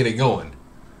better get it going.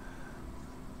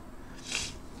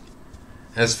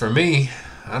 As for me,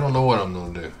 I don't know what I'm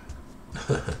going to do.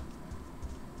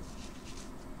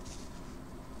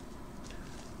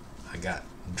 I got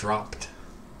dropped.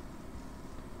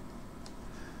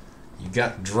 You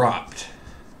got dropped.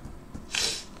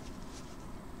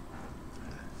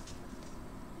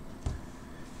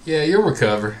 Yeah, you'll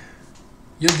recover.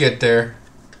 You'll get there.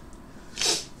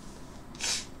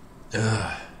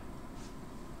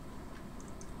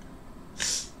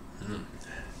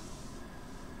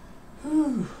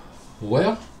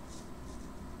 Well,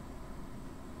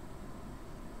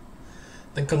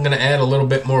 I think I'm going to add a little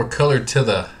bit more color to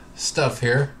the stuff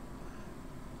here.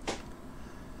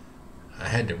 I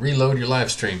had to reload your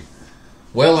live stream.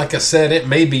 Well, like I said, it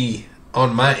may be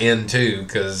on my end too,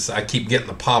 because I keep getting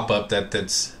the pop-up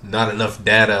that's not enough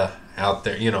data out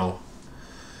there.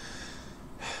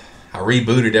 I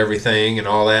rebooted everything and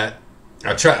all that.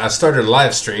 I started a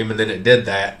live stream and then it did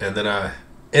that, and then I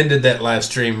ended that live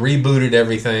stream, rebooted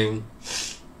everything,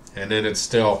 and then it's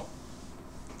still.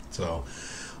 So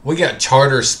we got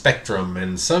Charter Spectrum,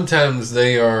 and sometimes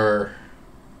they are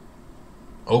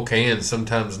okay and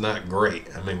sometimes not great.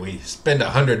 I mean, we spend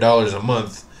 $100 a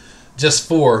month just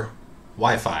for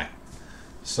Wi-Fi.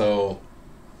 So,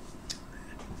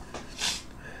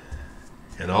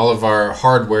 and all of our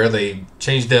hardware, they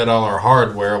changed out all our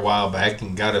hardware a while back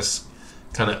and got us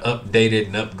kind of updated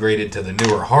and upgraded to the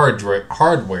newer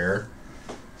hardware.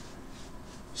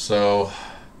 So,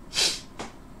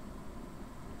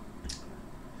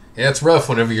 yeah, it's rough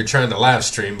whenever you're trying to live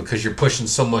stream because you're pushing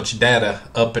so much data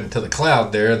up into the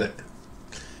cloud there that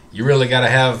you really got to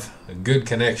have a good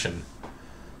connection.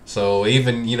 So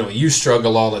even, you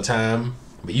struggle all the time,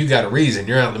 but you got a reason.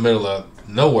 You're out in the middle of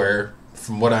nowhere,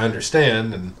 from what I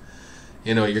understand, and,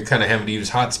 you're kind of having to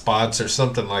use hotspots or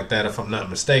something like that, if I'm not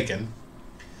mistaken.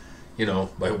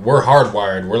 But we're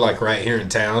hardwired. We're like right here in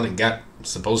town and got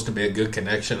supposed to be a good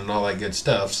connection and all that good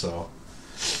stuff, so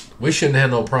we shouldn't have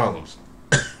no problems.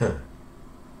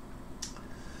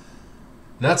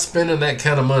 Not spending that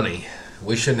kind of money,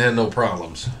 we shouldn't have no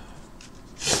problems.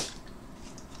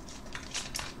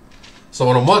 So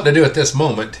what I'm wanting to do at this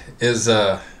moment is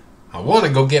I want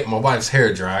to go get my wife's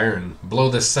hair dryer and blow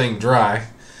this thing dry,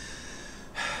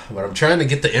 but I'm trying to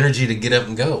get the energy to get up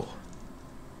and go.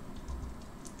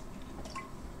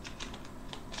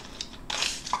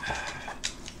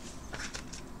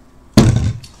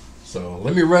 So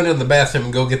let me run in the bathroom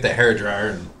and go get the hair dryer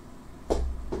and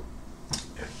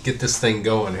get this thing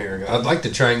going here. I'd like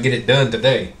to try and get it done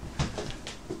today.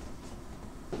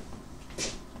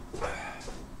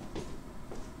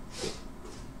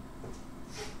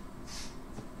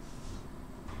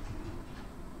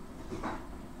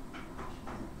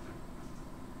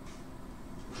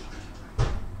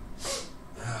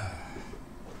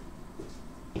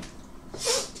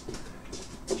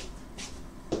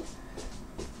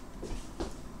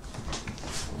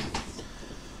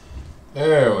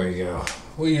 There we go.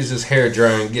 We'll use this hair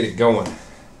dryer and get it going.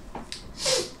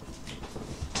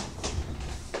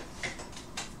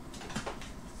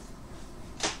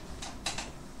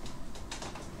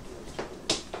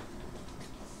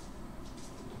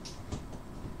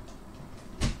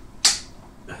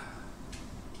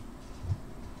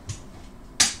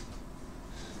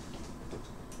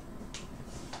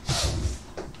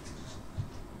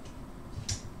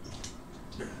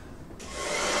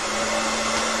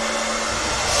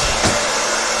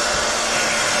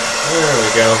 There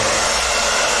we go.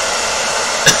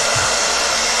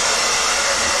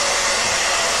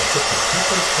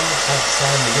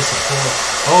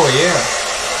 Oh yeah.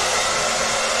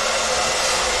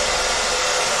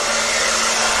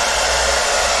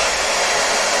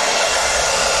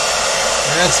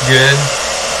 That's good.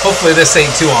 Hopefully this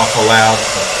ain't too awful loud,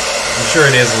 but I'm sure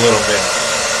it is a little bit.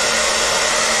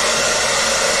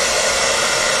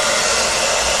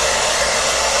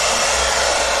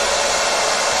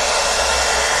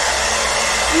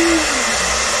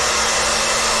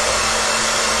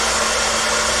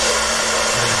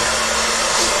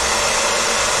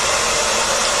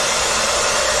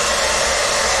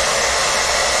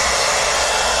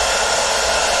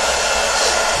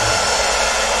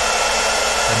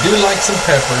 I do like some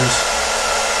peppers.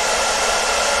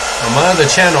 On my other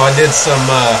channel, I did some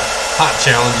hot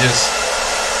challenges.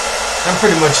 I'm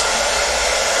pretty much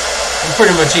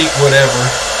eat whatever.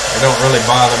 It don't really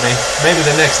bother me. Maybe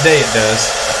the next day it does.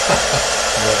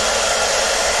 But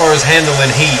as far as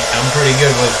handling heat, I'm pretty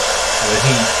good with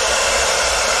heat.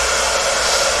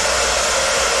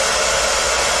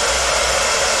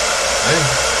 Hey.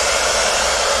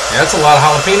 Yeah, that's a lot of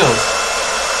jalapenos.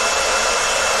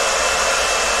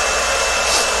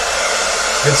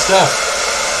 Good stuff.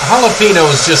 A jalapeno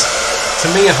is just, to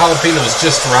me, a jalapeno is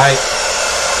just right as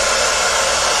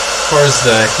far as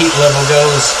the heat level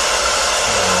goes.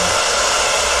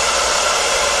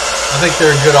 I think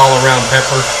they're a good all-around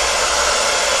pepper.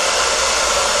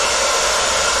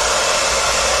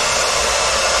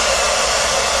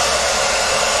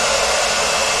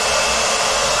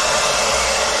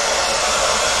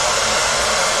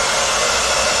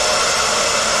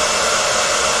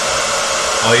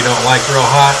 Oh, you don't like real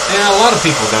hot? Yeah, a lot of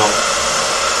people don't.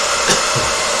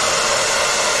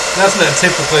 That's not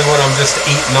typically what I'm just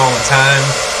eating all the time.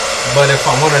 But if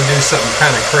I want to do something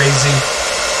kind of crazy,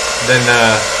 then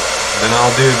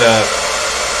I'll do the,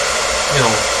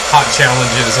 hot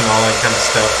challenges and all that kind of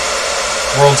stuff.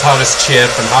 World's hottest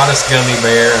chip and hottest gummy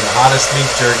bear and hottest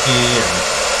beef jerky and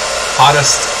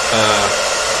hottest,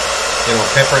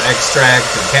 pepper extract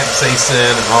and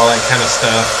capsaicin and all that kind of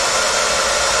stuff.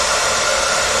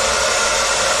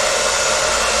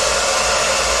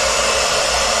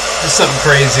 Just something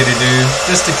crazy to do,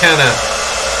 just to kind of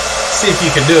see if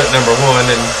you can do it, number one,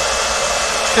 and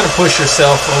kind of push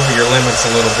yourself over your limits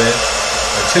a little bit,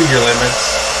 or to your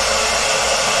limits.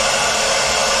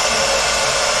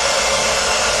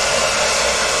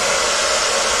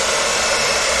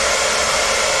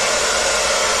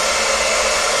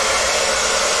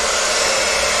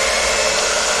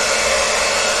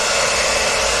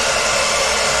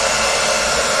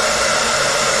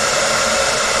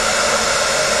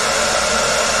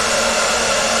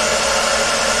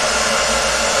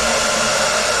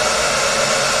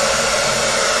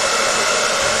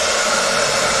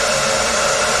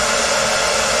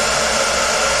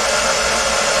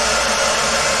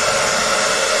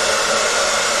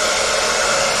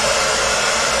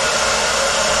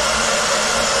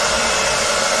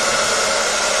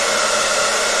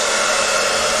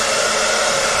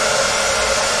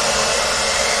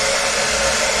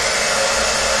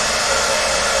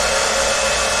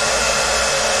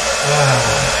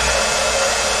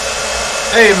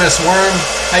 Hey, Miss Worm,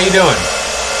 how you doing?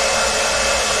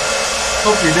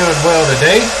 Hope you're doing well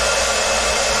today.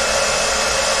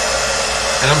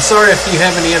 And I'm sorry if you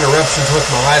have any interruptions with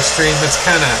my live stream. It's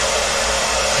kind of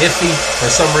iffy for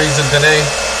some reason today.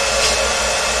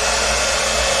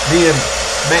 Me and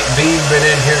Mac Bean been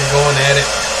in here going at it,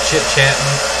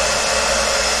 chit-chatting.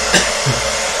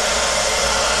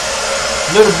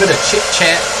 A little bit of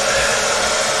chit-chat.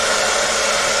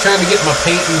 Trying to get my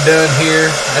painting done here.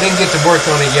 I didn't get to work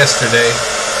on it yesterday.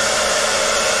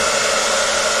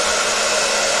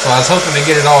 So I was hoping to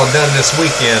get it all done this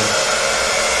weekend.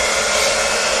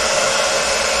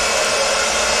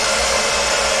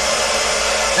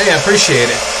 Hey, I appreciate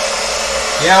it.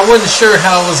 Yeah, I wasn't sure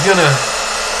how I was gonna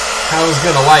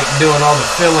like doing all the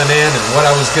filling in and what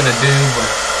I was gonna do, but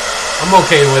I'm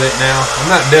okay with it now. I'm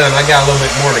not done. I got a little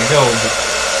bit more to go,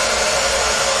 but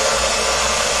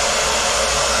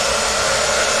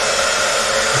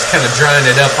kind of drying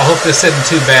it up. I hope this isn't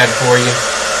too bad for you.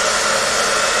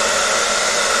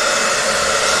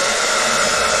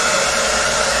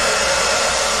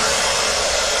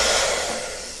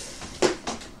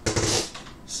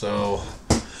 So,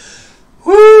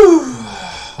 whoo!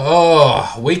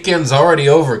 Oh, weekend's already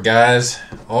over, guys.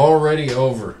 Already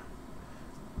over.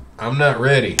 I'm not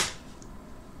ready.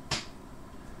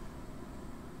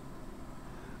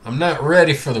 I'm not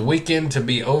ready for the weekend to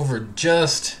be over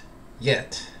just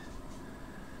yet.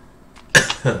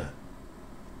 I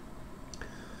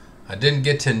didn't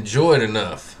get to enjoy it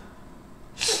enough.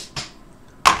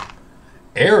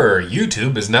 Error.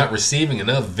 YouTube is not receiving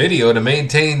enough video to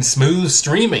maintain smooth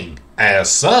streaming. As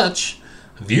such,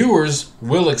 viewers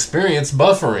will experience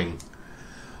buffering.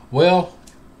 Well,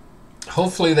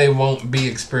 hopefully they won't be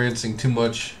experiencing too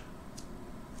much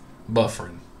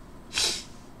buffering.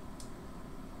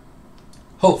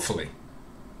 Hopefully.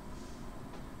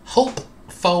 Hopefully.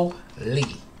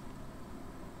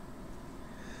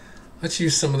 Let's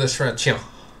use some of this right here.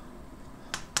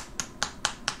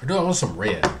 Or do I want some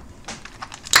red?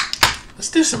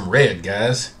 Let's do some red,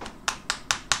 guys.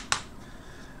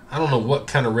 I don't know what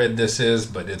kind of red this is,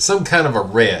 but it's some kind of a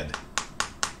red.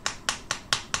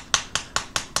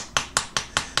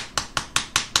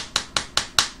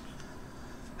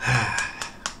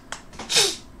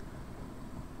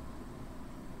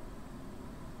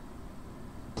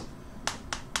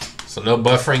 So no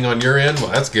buffering on your end?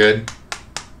 Well, that's good.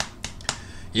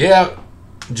 Yeah,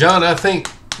 John, I think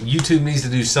YouTube needs to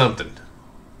do something.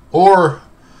 Or,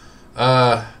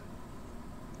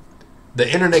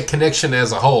 the internet connection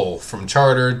as a whole, from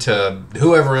Charter to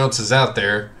whoever else is out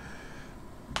there,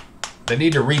 they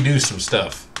need to redo some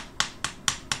stuff.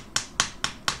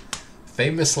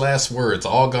 Famous last words,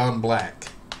 all gone black.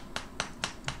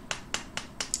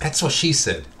 That's what she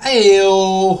said.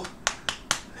 Ayo!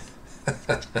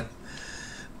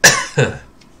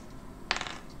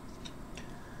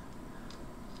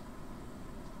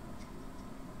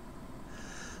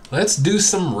 Let's do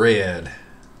some red.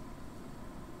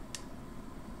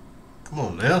 Come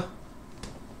on now.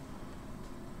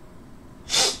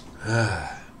 A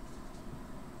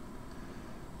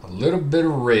little bit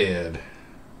of red.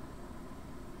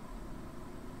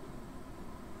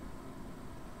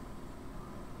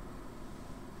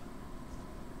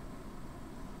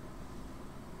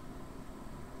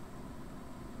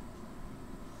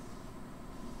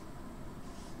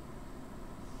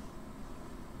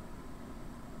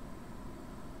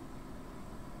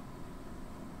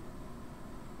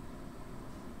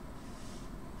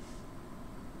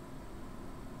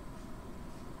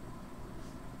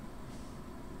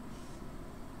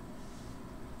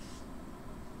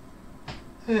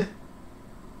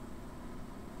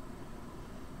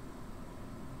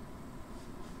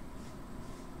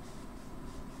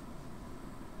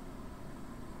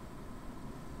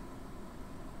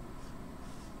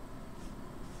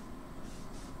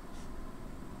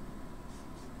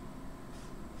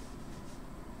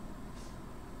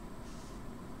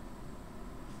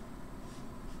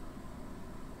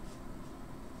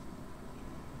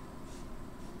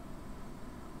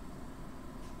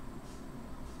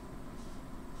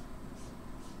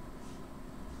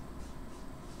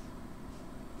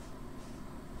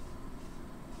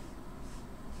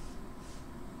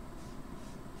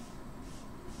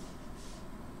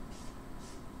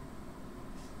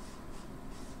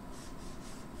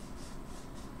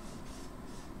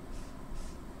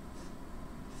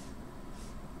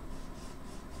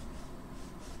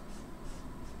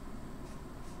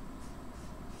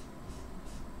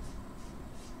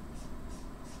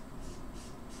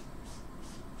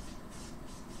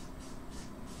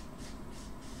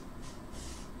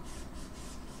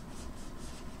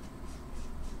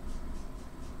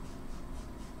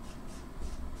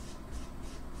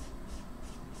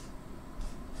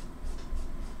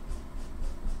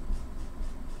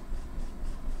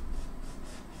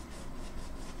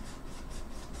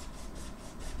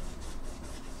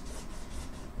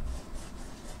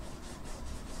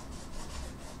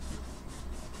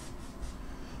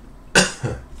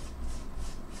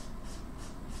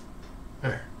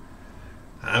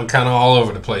 I'm kind of all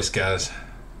over the place, guys.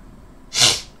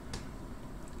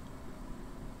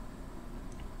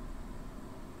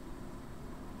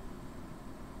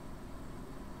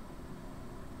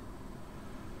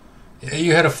 Yeah,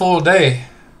 you had a full day,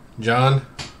 John.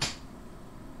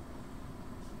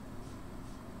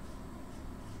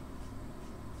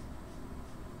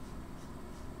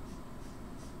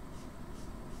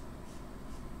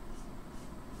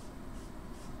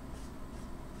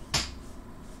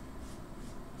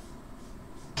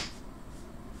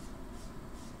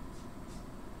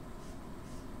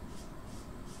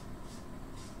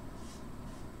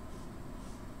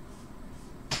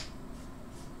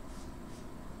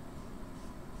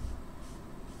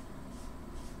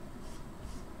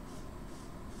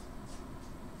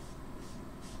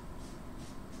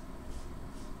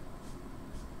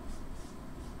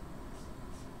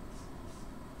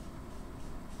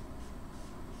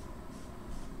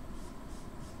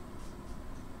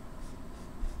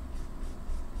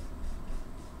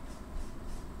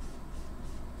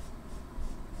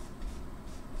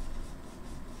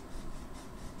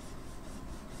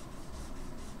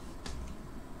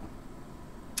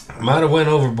 I might have went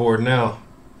overboard now.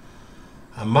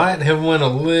 I might have went a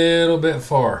little bit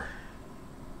far.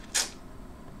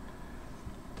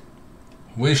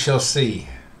 We shall see.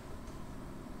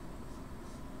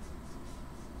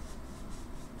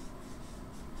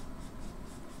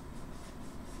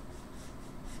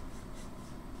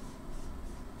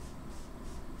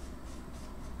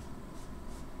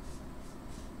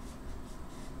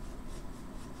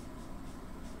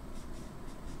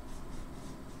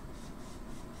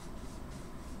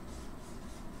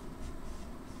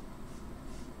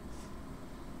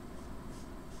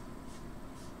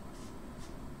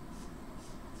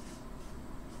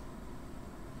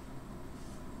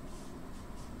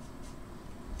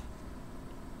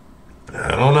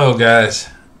 I don't know, guys.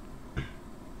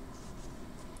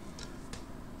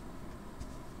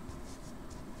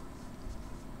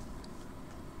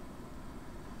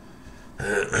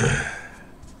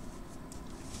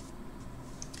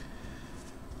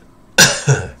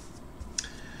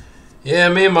 Yeah,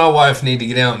 me and my wife need to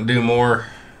get out and do more.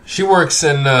 She works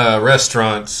in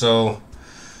restaurants, so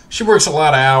she works a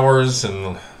lot of hours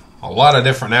and a lot of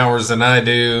different hours than I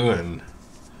do,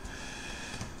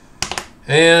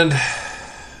 and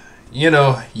you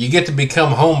know, you get to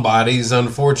become homebodies,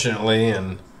 unfortunately,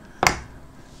 and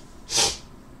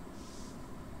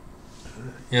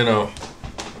you know,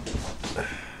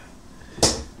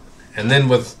 and then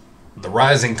with the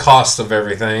rising cost of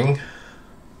everything,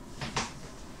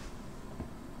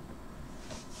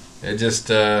 it just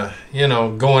you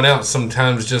know, going out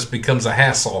sometimes just becomes a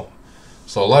hassle.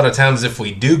 So a lot of times if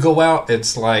we do go out,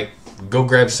 it's like go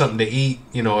grab something to eat,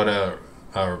 you know, at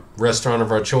a restaurant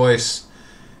of our choice,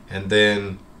 and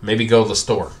then maybe go to the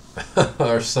store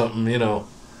or something, you know.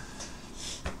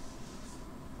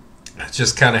 It's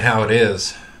just kind of how it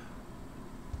is.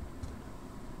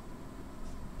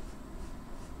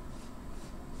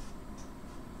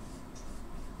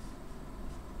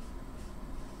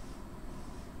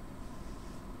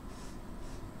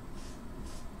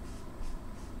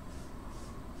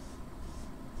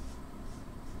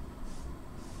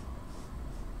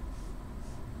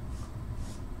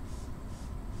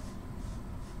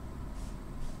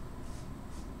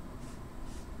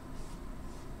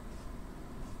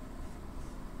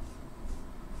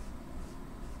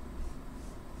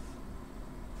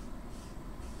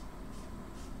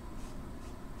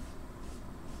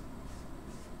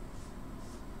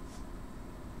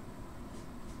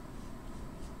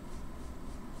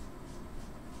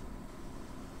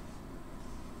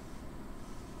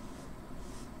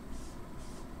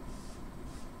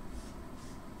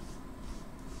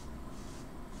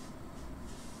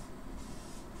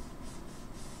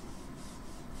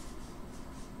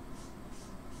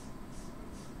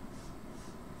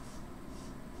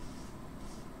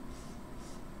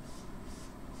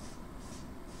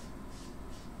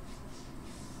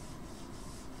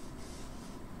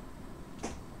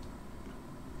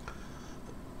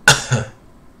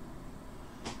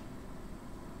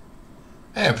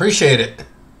 Hey, I appreciate it,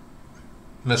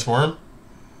 Miss Worm.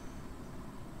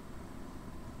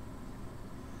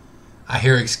 I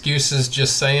hear excuses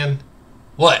just saying.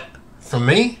 What? From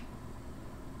me?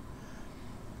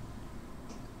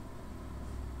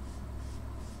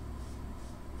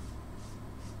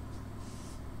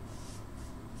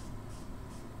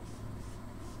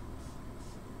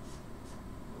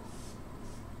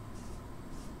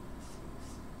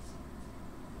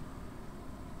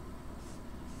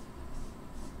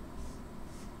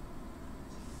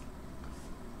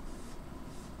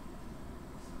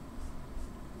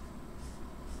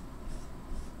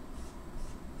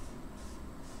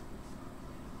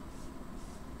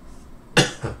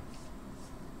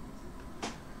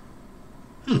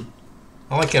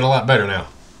 I like it a lot better now.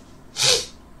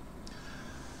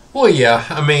 Well, yeah,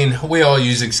 I mean, we all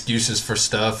use excuses for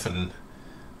stuff,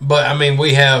 but I mean,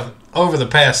 we have over the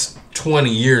past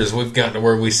 20 years, we've gotten to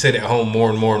where we sit at home more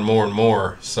and more and more and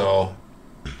more. So,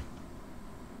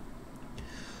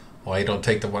 why you don't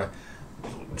take the wife?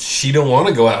 She don't want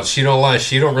to go out. She don't like.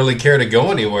 She don't really care to go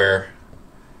anywhere,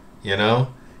 you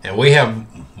know. And we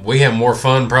have more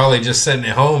fun probably just sitting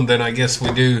at home than I guess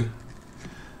we do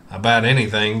about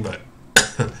anything, but.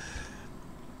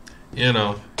 You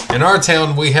know, in our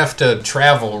town, we have to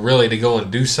travel really to go and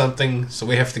do something. So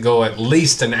we have to go at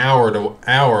least an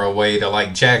hour away to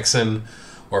like Jackson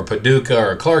or Paducah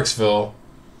or Clarksville.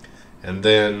 And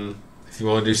then if you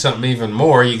want to do something even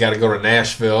more, you got to go to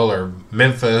Nashville or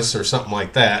Memphis or something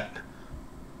like that.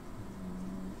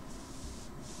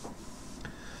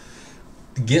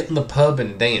 Get in the pub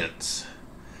and dance.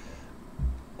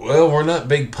 Well, we're not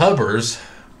big pubbers.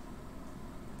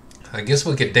 I guess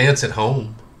we could dance at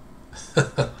home.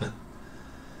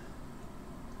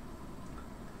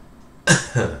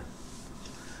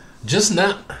 Just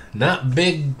not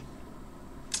big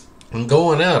on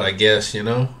going out, I guess, you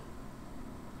know.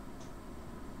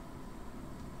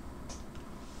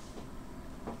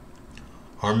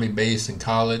 Army base in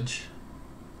college.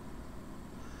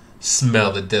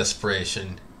 Smell the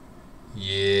desperation.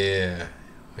 Yeah.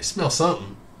 I smell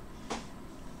something. I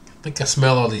think I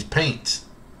smell all these paints.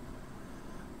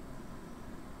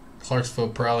 Clarksville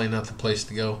probably not the place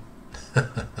to go.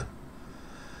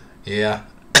 Yeah.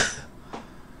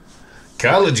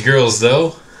 College girls,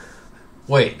 though.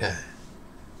 Wait.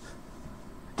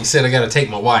 You said I gotta take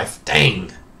my wife.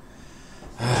 Dang.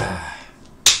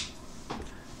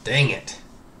 Dang it.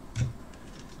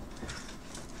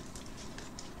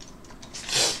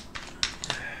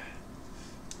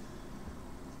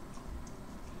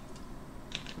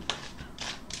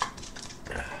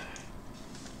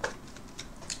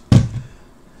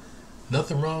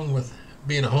 Nothing wrong with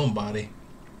being a homebody.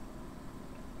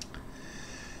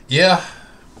 Yeah,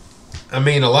 I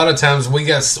mean, a lot of times we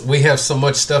have so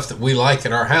much stuff that we like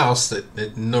at our house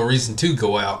that no reason to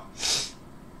go out.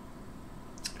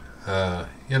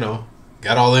 You know,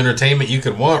 got all the entertainment you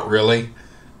could want, really.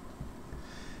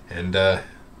 And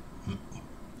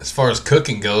as far as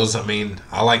cooking goes, I mean,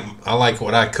 I like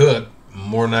what I cook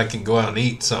more than I can go out and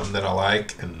eat something that I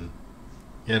like, and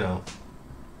you know.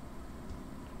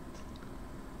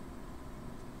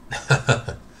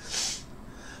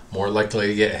 More likely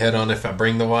to get hit on if I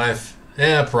bring the wife?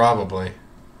 Yeah, probably.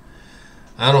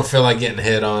 I don't feel like getting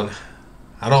hit on.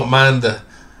 I don't mind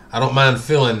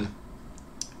feeling,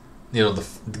 you know,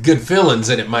 the good feelings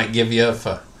that it might give you if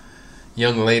a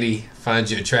young lady finds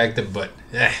you attractive, but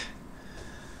I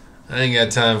ain't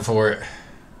got time for it.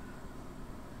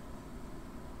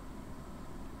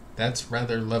 That's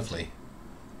rather lovely.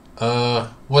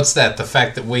 What's that? The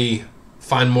fact that we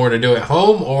find more to do at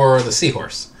home, or the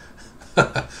Seahorse?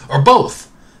 Or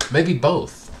both. Maybe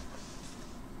both.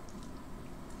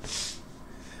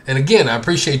 And again, I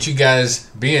appreciate you guys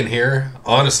being here.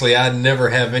 Honestly, I never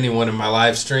have anyone in my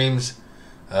live streams.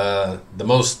 The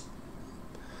most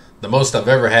I've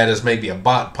ever had is maybe a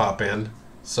bot pop in.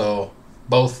 So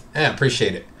both, I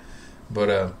appreciate it.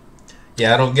 But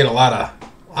yeah, I don't get a lot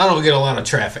of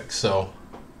traffic, so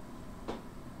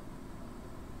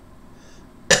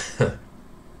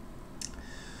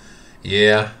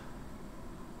yeah.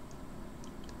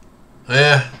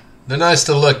 Yeah, they're nice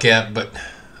to look at, but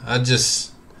I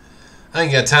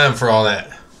ain't got time for all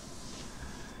that.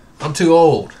 I'm too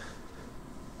old.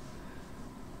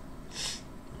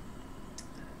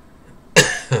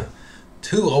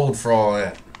 Too old for all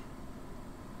that.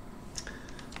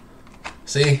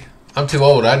 See, I'm too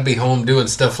old. I'd be home doing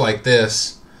stuff like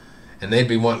this, and they'd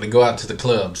be wanting to go out to the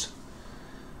clubs.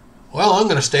 Well, I'm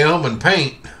going to stay home and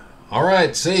paint. All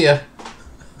right, see ya.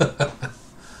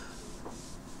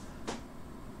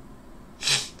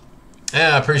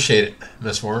 Yeah, I appreciate it,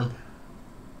 Miss Worm.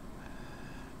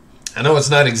 I know it's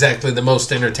not exactly the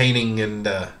most entertaining and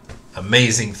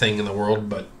amazing thing in the world,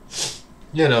 but,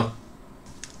 you know,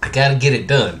 I gotta get it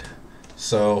done.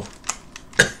 So,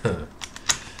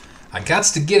 I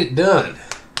gots to get it done.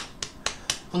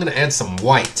 I'm gonna add some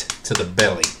white to the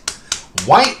belly.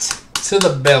 White to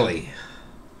the belly.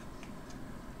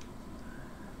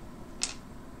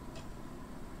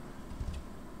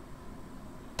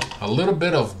 A little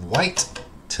bit of white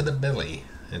to the belly.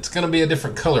 It's going to be a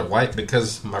different color white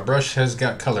because my brush has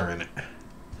got color in it.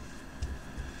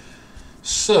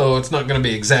 So it's not going to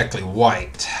be exactly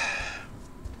white.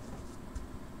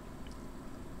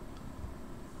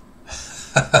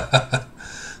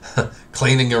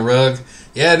 Cleaning a rug.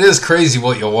 Yeah, it is crazy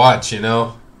what you watch, you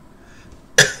know.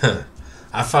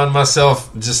 I find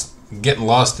myself just getting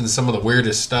lost in some of the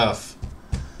weirdest stuff.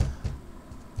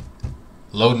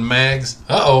 Loading mags.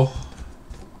 Uh-oh.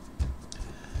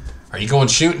 Are you going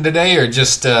shooting today or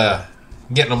just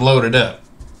getting them loaded up?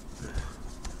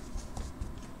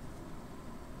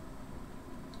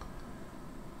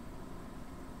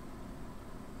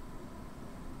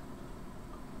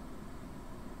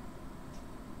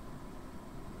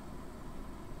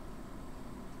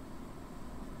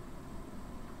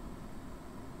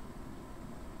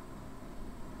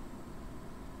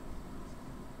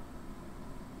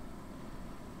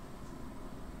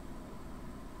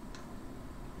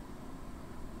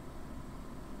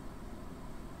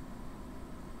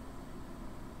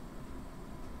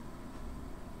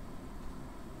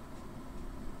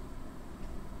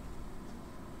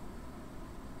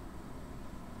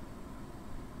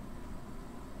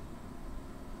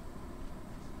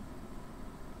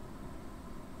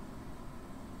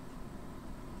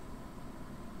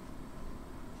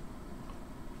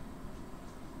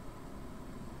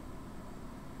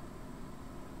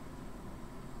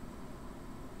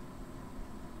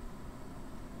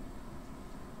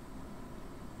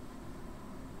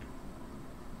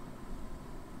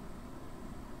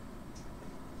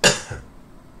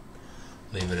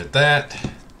 Leave it at that.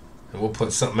 And we'll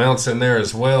put something else in there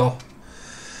as well.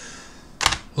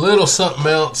 Little something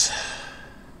else.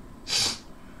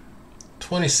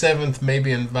 27th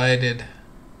maybe invited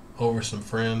over some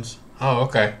friends. Oh,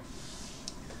 okay.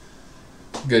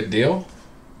 Good deal.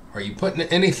 Are you putting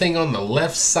anything on the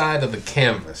left side of the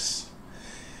canvas?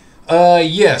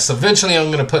 Yes. Eventually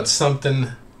I'm going to put something.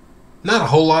 Not a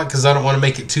whole lot because I don't want to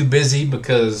make it too busy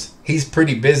because he's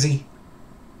pretty busy.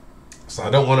 So I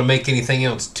don't want to make anything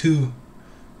else too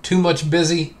much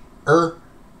busy. I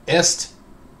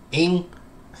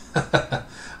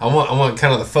want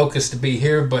kind of the focus to be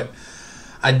here, but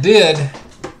I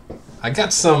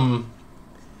got some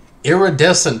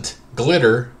iridescent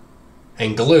glitter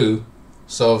and glue.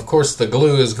 So, of course, the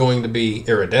glue is going to be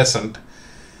iridescent.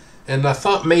 And I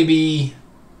thought maybe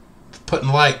putting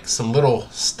like some little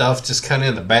stuff just kind of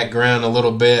in the background a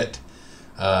little bit.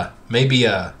 Maybe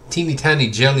a teeny tiny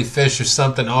jellyfish or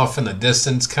something off in the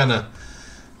distance, kind of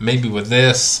maybe with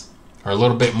this, or a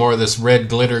little bit more of this red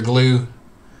glitter glue.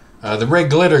 The red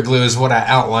glitter glue is what I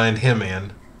outlined him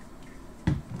in.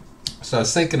 So I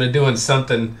was thinking of doing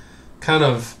something kind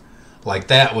of like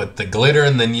that with the glitter,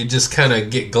 and then you just kind of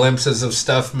get glimpses of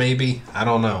stuff maybe. I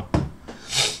don't know.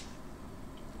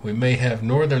 We may have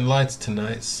northern lights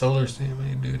tonight. Solar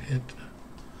CMA dude hit.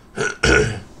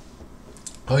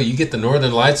 Oh, you get the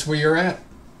northern lights where you're at?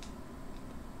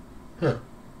 Huh.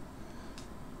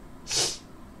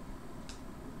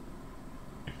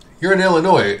 You're in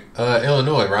Illinois,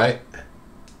 right? If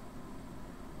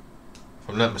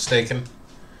I'm not mistaken.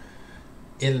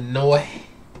 Illinois.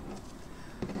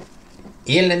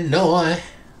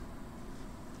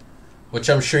 Which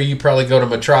I'm sure you probably go to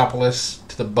Metropolis,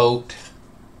 to the boat.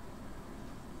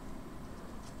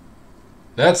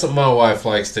 That's what my wife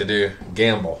likes to do,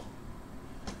 gamble.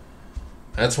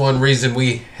 That's one reason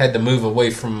we had to move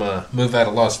out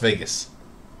of Las Vegas.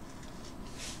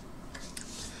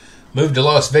 Moved to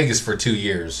Las Vegas for 2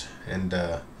 years, and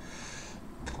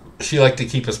she liked to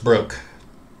keep us broke.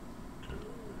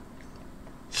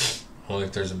 Only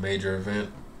if there's a major event.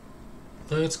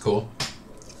 Oh, that's cool.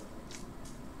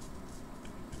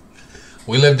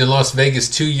 We lived in Las Vegas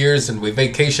 2 years, and we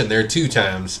vacationed there 2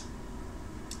 times.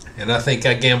 And I think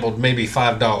I gambled maybe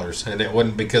 $5, and it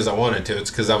wasn't because I wanted to.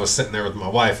 It's because I was sitting there with my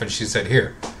wife, and she said,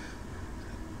 "Here,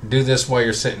 do this while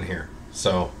you're sitting here."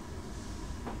 So,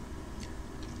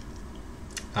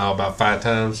 about 5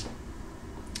 times.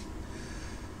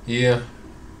 Yeah,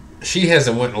 she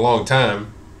hasn't went in a long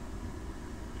time.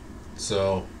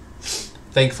 So,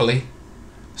 thankfully,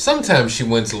 sometimes she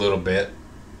wins a little bit.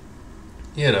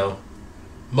 You know,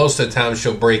 most of the time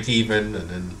she'll break even, and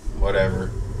then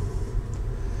whatever.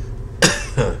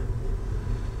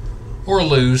 Or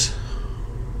lose.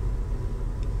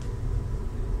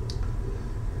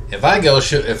 If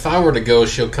I were to go,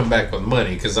 she'll come back with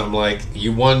money, because I'm like,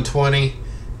 you won 20,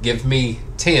 give me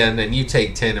 10, and you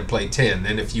take 10 and play 10.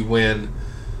 And if you win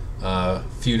a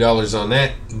few dollars on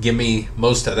that, give me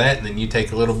most of that, and then you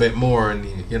take a little bit more, and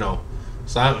you know.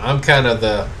 So I'm kind of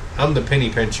the penny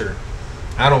pincher.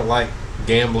 I don't like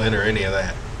gambling or any of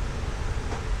that.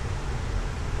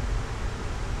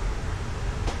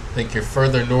 I think you're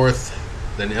further north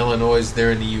than Illinois there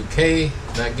in the UK,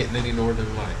 not getting any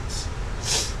northern lights.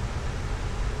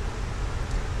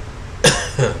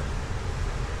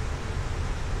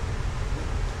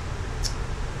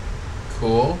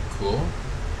 Cool.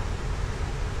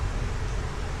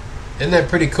 Isn't that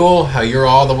pretty cool how you're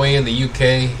all the way in the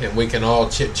UK and we can all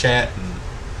chit chat and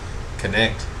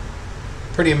connect?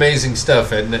 Pretty amazing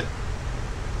stuff, isn't it?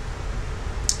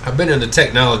 I've been into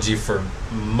technology for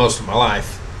most of my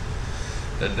life.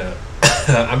 And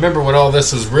I remember when all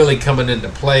this was really coming into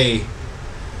play,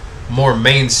 more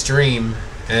mainstream,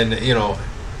 and you know,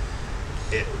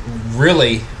 it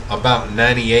really about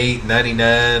 98,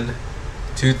 99,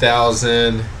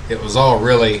 2000, it was all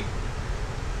really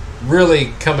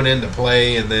coming into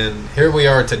play. And then here we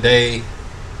are today.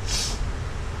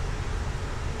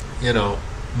 You know,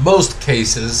 most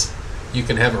cases you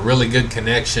can have a really good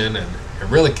connection and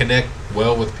really connect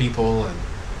well with people and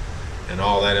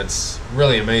all that. It's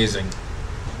really amazing.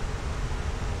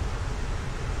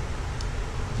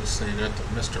 Just saying that to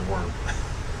Mr. Worm.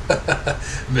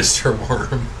 Mr.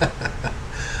 Worm.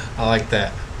 I like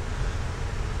that.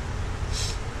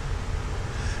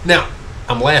 Now,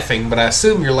 I'm laughing, but I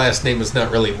assume your last name is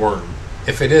not really Worm.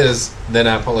 If it is, then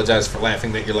I apologize for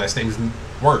laughing that your last name is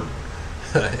Worm.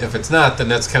 If it's not, then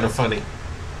that's kind of funny.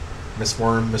 Miss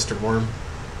Worm, Mr. Worm.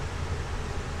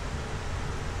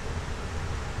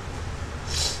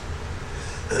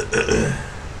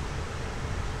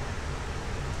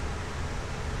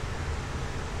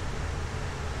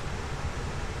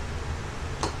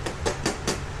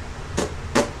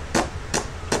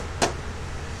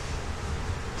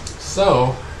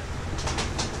 So,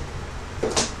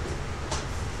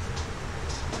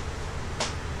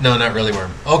 no, not really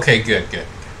Worm. Okay, good.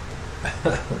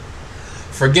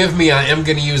 Forgive me, I am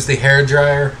going to use the hair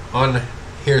dryer on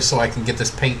here so I can get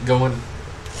this paint going.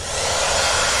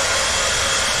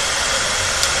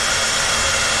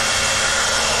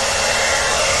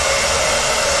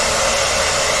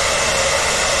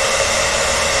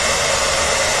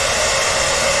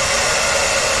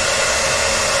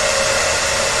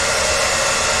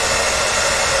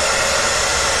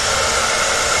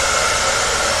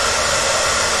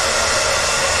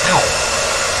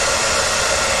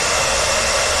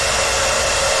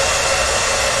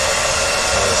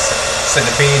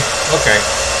 Centipede. Okay.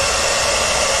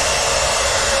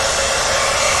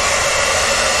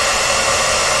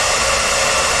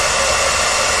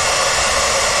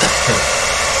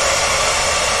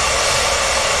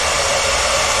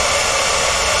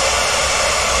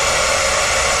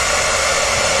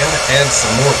 Gotta add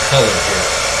some more color here.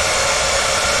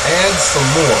 Add some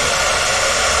more.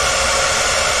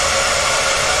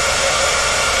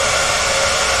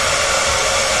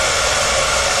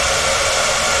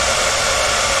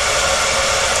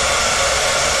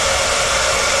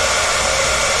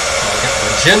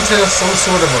 Magenta, some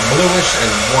sort of a bluish,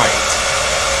 and white.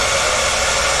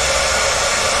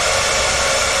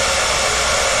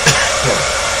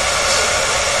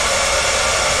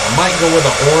 I might go with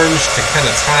an orange to kind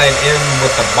of tie it in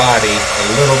with the body a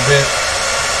little bit.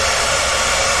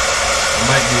 I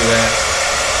might do that.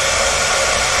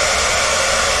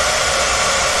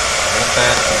 Got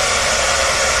that.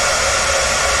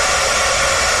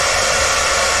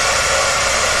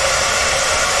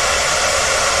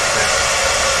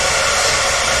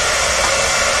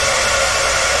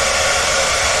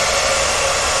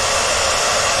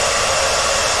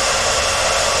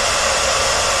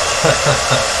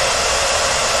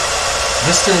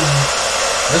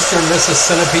 Mr. and Mrs.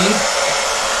 Centipede.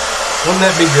 Wouldn't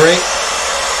that be great?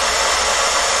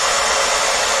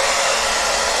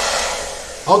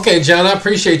 Okay, John, I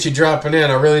appreciate you dropping in.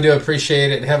 I really do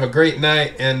appreciate it. Have a great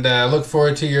night, and look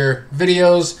forward to your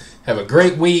videos. Have a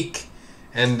great week,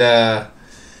 and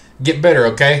get better,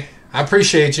 okay? I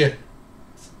appreciate you.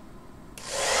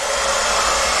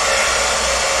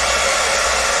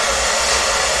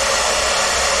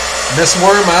 Miss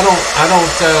Worm, I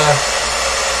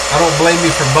don't blame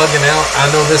you for bugging out.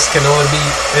 I know this can only be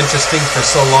interesting for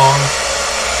so long.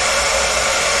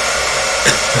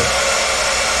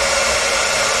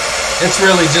 It's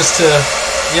really just to,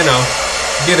 you know,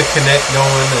 get a connect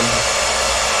going and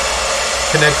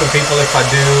connect with people if I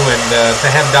do, and to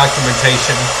have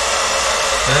documentation.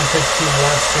 9:15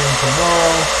 live stream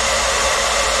tomorrow.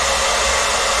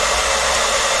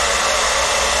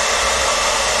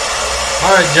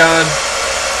 All right, John.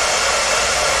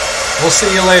 We'll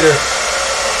see you later.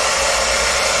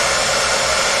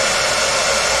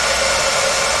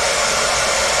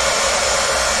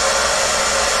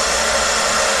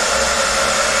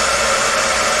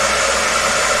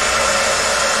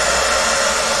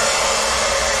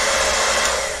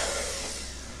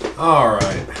 All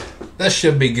right. That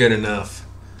should be good enough.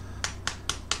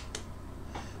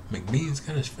 McBean's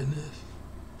kind of fitness.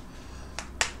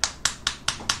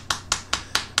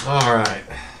 All right,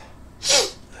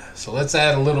 so let's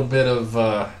add a little bit of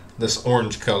this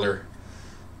orange color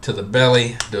to the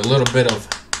belly. Do a little bit of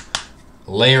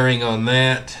layering on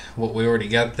that, what we already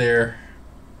got there.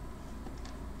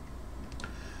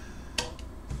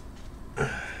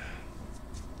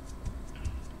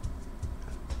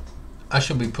 I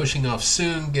shall be pushing off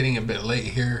soon, getting a bit late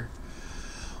here.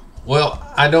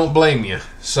 Well, I don't blame you.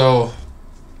 So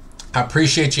I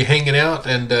appreciate you hanging out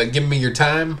and giving me your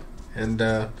time. And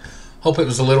hope it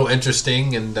was a little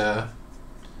interesting, and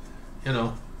you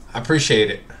know, I appreciate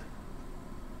it.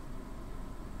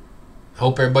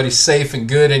 Hope everybody's safe and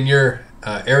good in your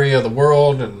area of the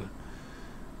world, and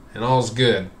all's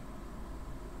good.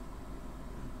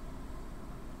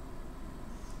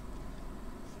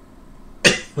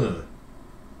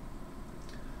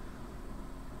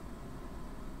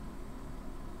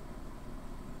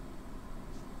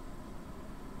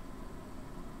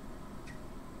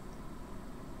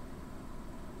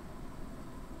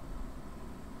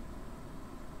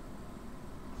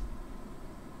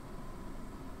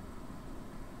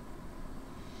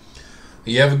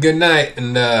 You have a good night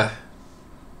and a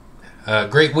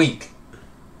great week.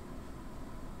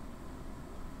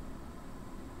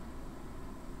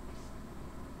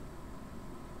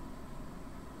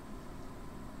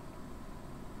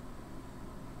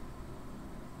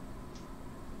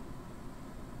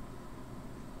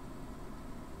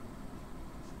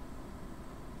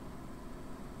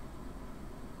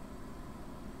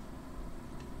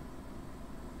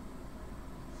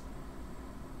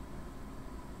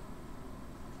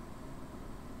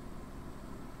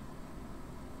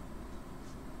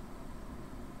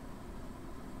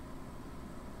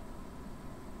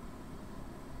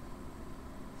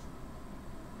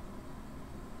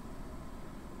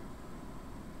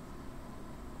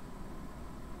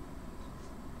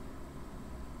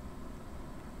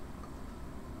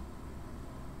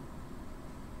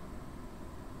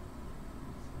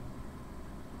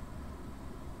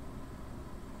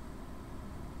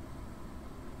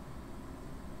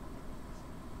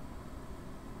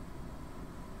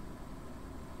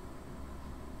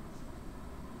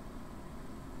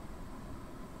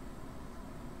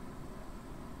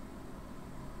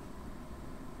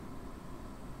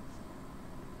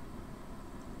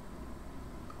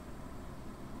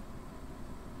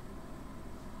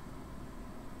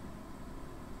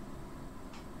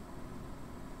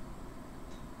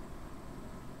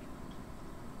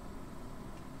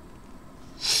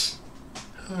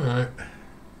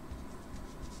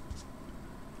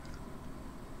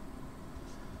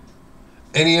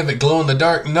 Any of it glow in the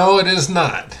dark? No, it is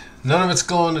not. None of it's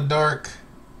glow in the dark.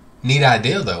 Neat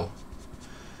idea, though.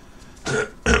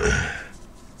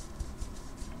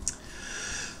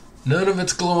 None of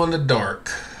it's glow in the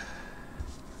dark.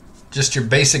 Just your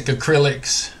basic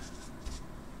acrylics.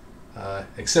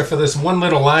 Except for this one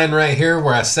little line right here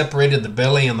where I separated the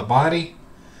belly and the body.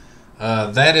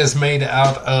 That is made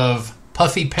out of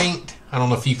puffy paint. I don't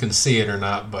know if you can see it or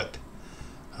not, but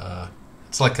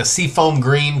it's like a seafoam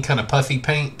green kind of puffy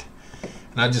paint.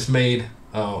 And I just made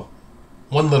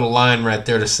one little line right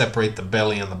there to separate the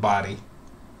belly and the body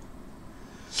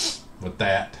with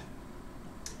that.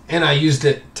 And I used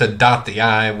it to dot the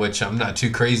eye, which I'm not too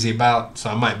crazy about, so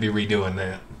I might be redoing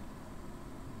that.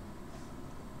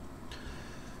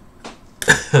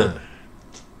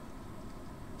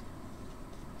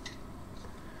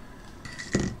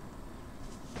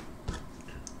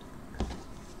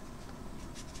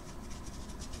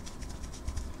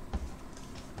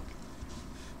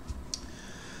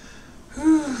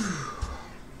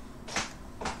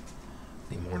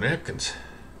 Need more napkins.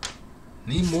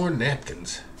 Need more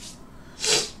napkins.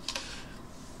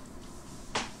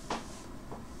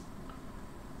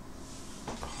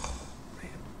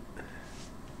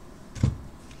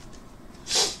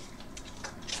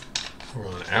 We're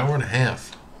on an hour and a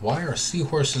half. Why are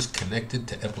seahorses connected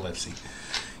to epilepsy?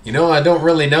 You know, I don't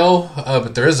really know,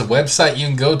 but there is a website you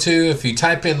can go to. If you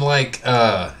type in like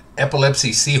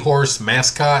epilepsy seahorse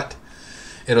mascot,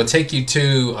 it'll take you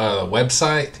to a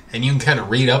website and you can kind of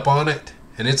read up on it.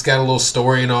 And it's got a little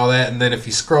story and all that. And then if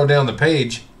you scroll down the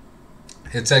page,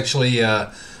 it's actually,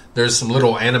 there's some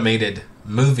little animated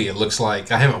movie, it looks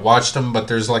like. I haven't watched them, but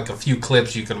there's like a few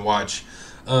clips you can watch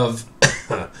of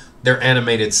their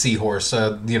animated seahorse,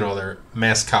 you know, their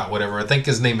mascot, whatever. I think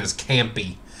his name is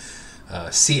Campy,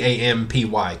 Campy,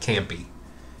 Campy.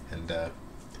 And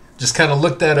just kind of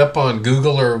look that up on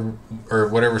Google or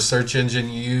whatever search engine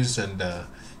you use, and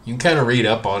you can kind of read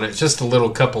up on it. It's just a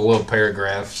couple little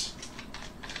paragraphs.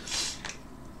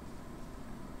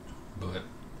 But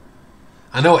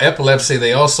I know epilepsy,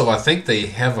 they also, I think they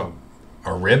have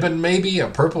a ribbon, maybe a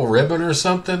purple ribbon or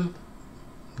something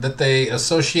that they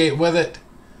associate with it,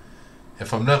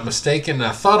 if I'm not mistaken.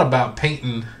 I thought about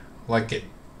painting like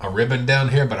a ribbon down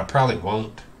here, but I probably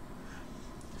won't.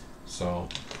 So,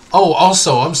 oh,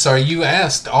 also, I'm sorry, you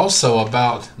asked also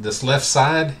about this left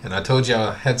side, and I told you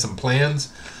I had some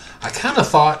plans. I kind of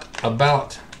thought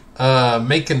about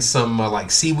making some like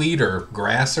seaweed or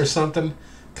grass or something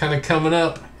kind of coming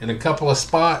up in a couple of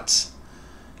spots,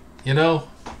 you know,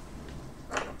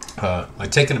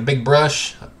 like taking a big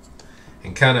brush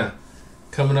and kind of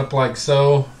coming up like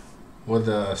so with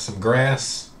some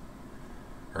grass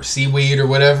or seaweed or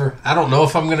whatever. I don't know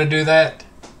if I'm going to do that,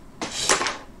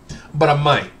 but I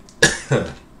might.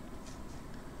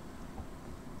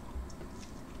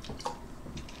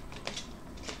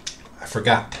 I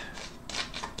forgot.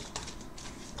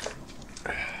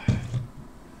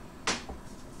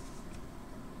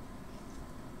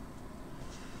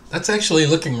 That's actually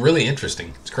looking really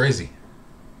interesting. It's crazy.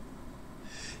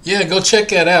 Yeah, go check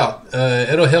that out.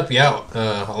 It'll help you out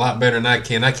a lot better than I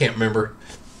can. I can't remember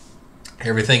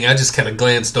everything. I just kind of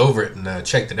glanced over it and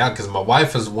checked it out because my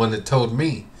wife is the one that told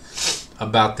me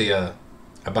about the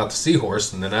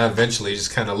seahorse, and then I eventually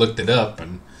just kind of looked it up,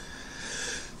 and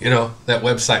you know, that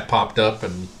website popped up,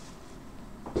 and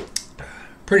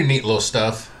pretty neat little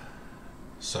stuff.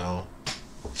 So,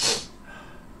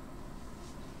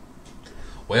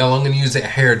 well, I'm going to use that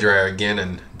hairdryer again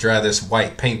and dry this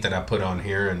white paint that I put on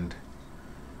here, and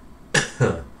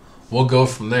we'll go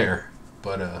from there.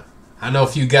 But I know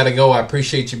if you got to go, I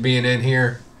appreciate you being in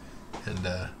here,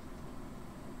 and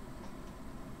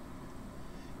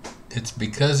it's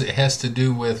because it has to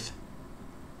do with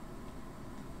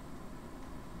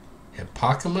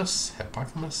Hippocamus,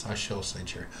 I shall say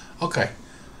chair. Okay.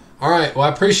 All right. Well,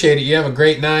 I appreciate it. You have a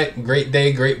great night, great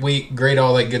day, great week, great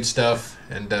all that good stuff.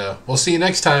 And we'll see you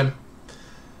next time.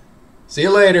 See you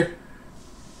later.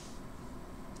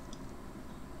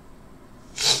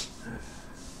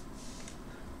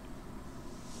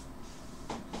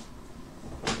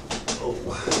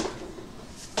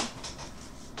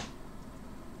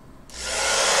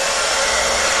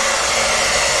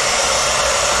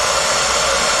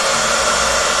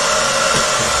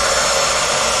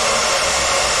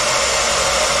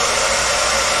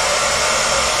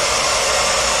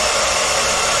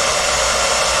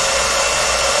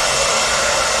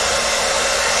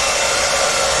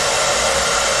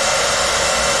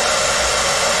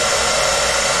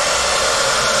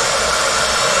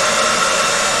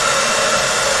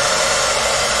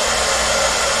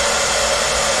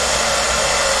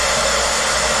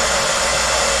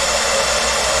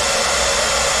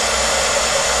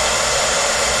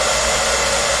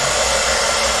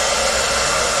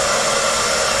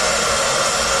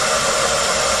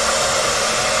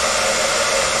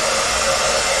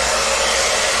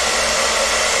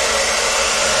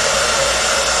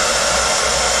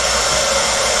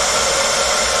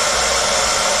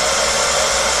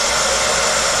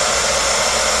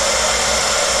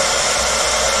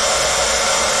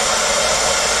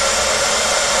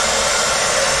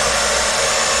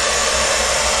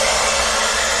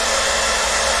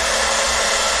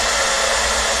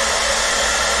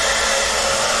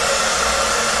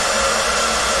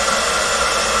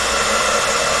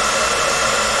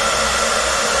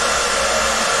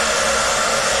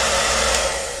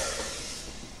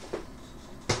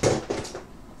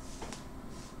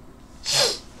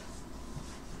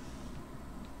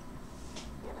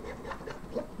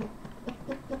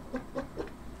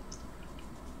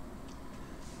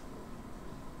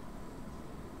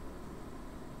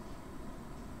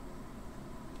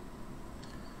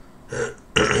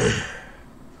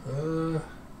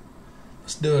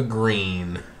 do a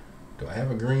green. Do I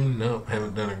have a green? No,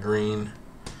 haven't done a green.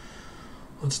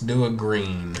 Let's do a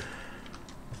green.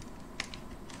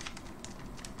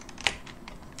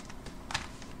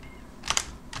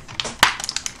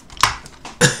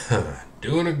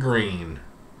 Doing a green.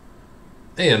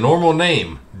 Hey, a normal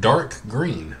name. Dark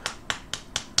green.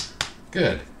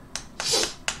 Good.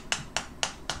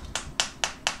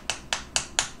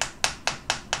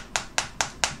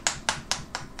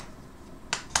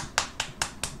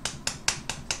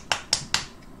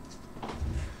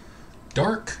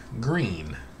 Dark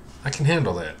green. I can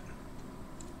handle that.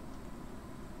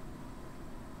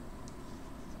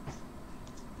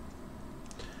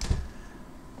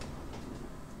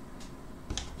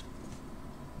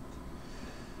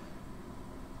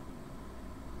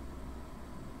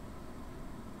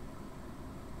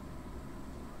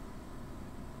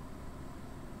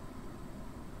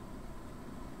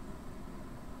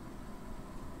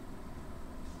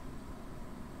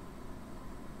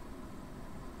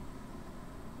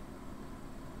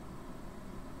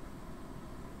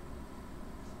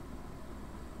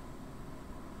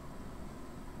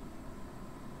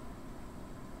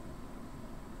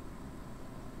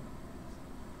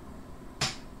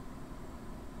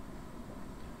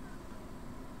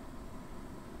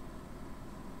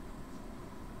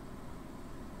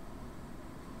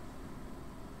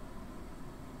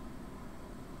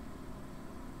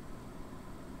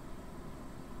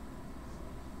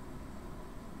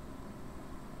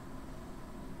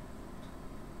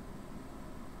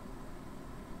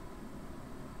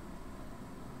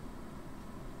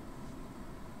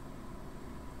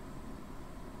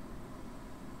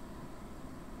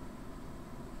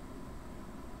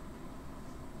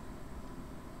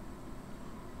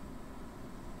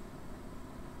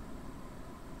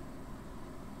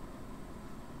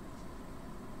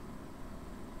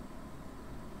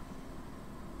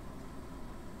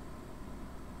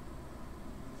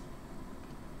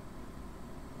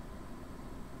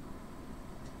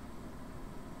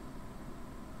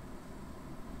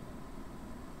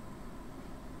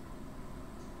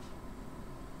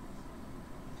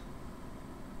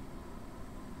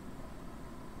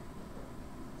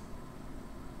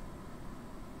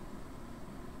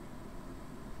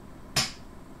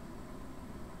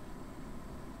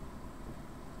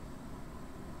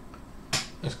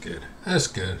 That's good. That's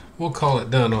good. We'll call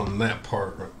it done on that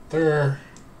part right there.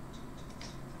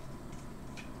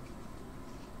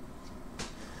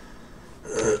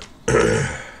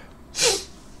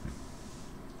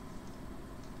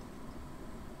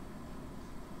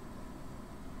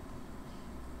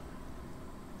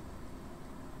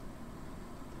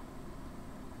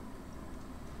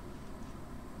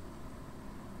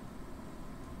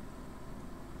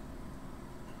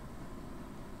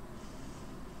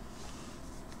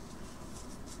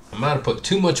 I might have put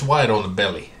too much white on the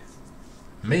belly.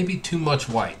 Maybe too much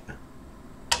white.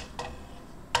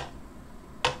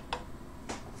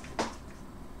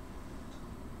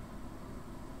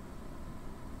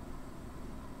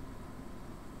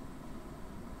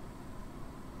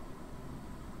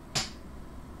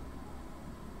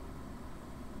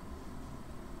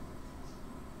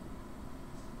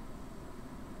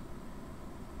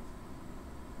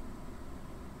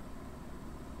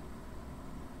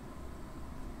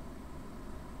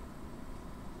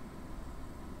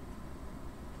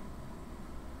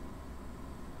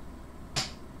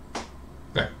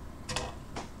 Okay.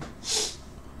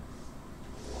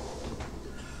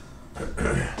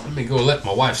 Let me go let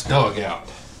my wife's dog out.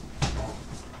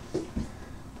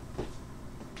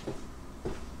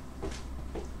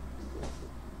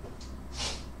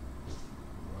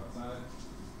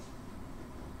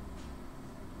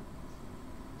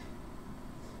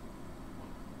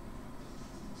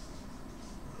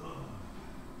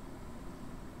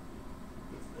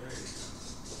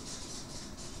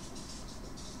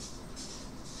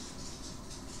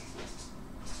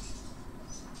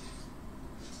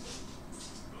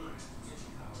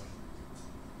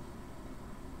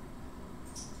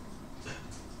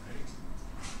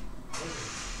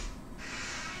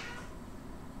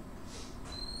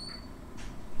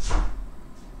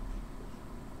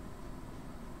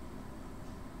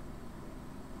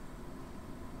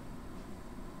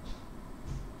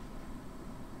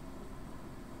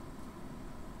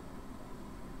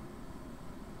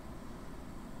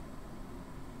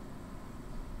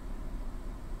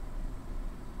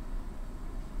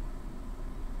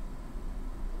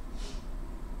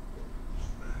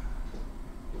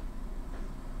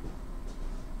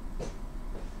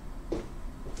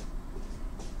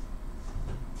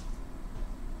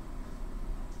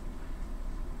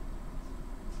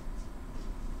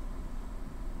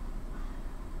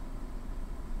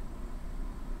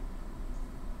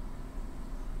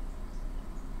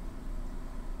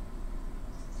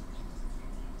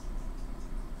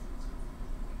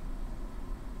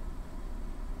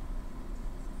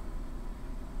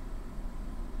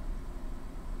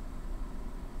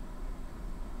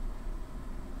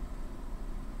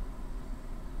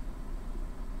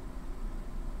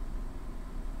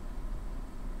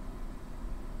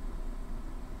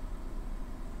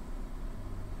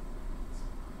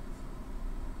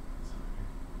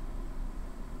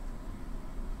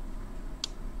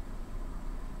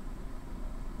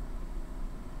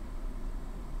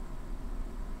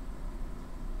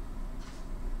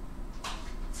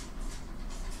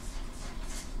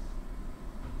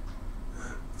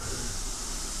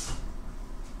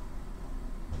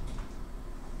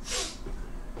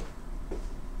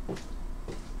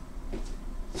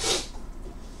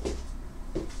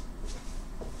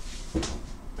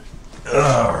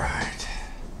 All right.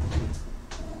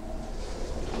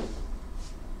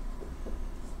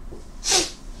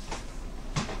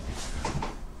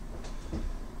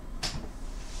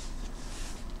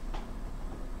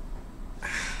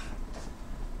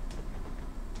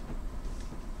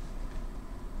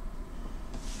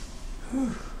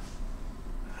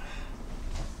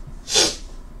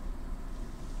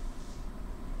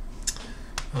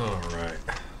 All right.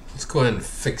 Let's go ahead and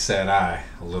fix that eye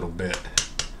a little bit.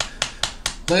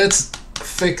 Let's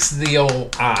fix the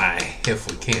old eye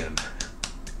if we can.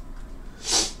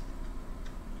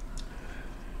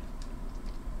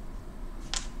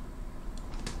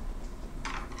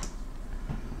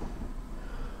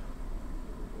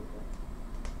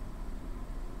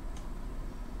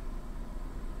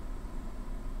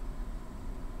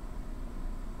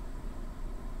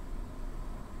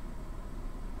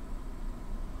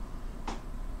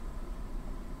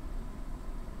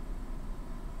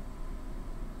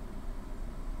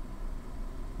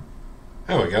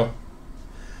 There we go.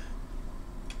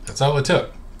 That's all it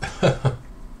took.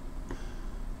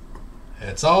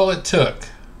 That's all it took.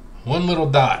 One little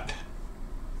dot.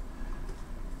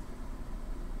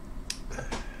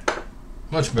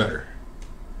 Much better.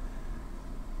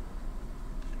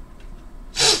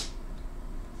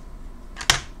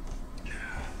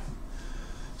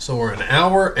 So we're an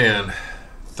hour and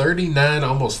 39,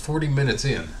 almost 40 minutes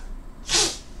in.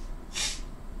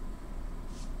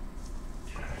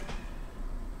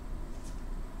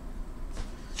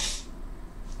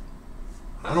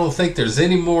 I don't think there's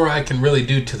any more I can really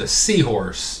do to the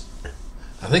Seahorse.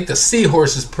 I think the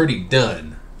Seahorse is pretty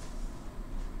done.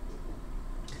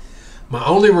 My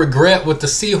only regret with the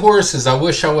Seahorse is I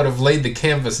wish I would have laid the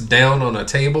canvas down on a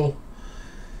table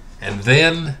and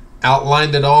then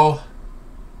outlined it all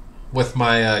with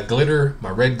my glitter, my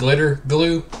red glitter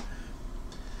glue.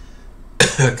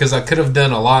 Because I could have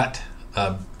done a lot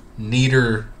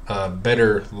neater,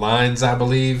 better lines, I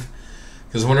believe.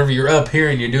 Because whenever you're up here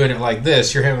and you're doing it like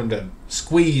this, you're having to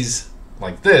squeeze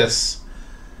like this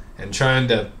and trying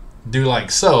to do like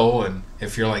so. And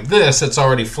if you're like this, it's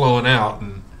already flowing out.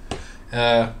 And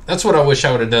that's what I wish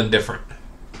I would have done different.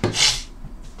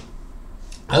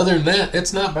 Other than that,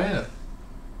 it's not bad.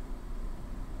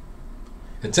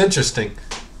 It's interesting.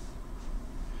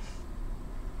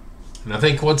 And I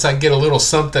think once I get a little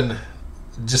something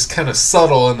just kind of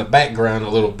subtle in the background a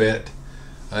little bit,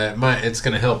 it's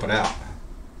going to help it out.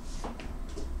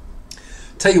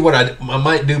 Tell you what I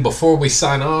might do before we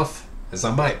sign off is I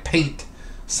might paint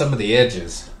some of the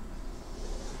edges.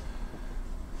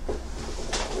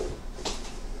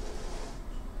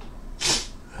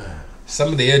 Some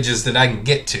of the edges that I can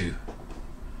get to.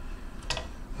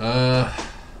 Let's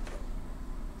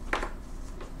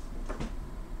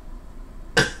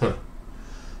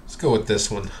go with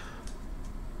this one.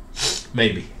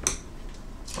 Maybe.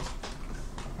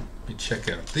 Let me check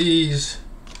out these.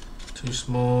 Too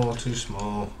small, too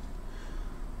small.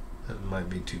 That might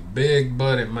be too big,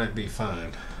 but it might be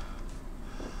fine.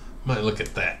 Might look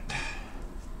at that.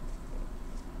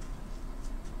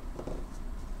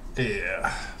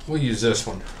 Yeah, we'll use this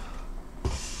one.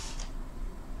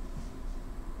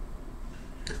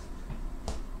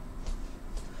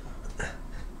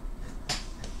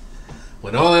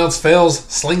 When all else fails,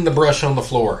 sling the brush on the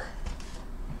floor.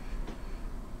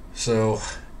 So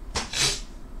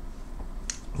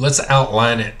let's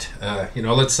outline it.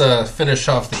 Let's finish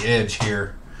off the edge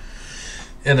here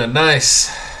in a nice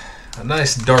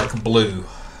dark blue.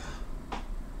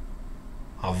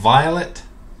 A violet.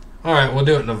 All right, we'll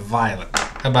do it in a violet.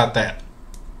 How about that?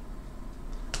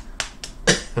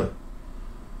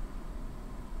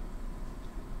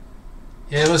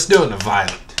 Yeah, let's do it in a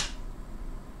violet.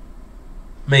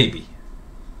 Maybe.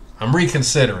 I'm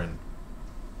reconsidering.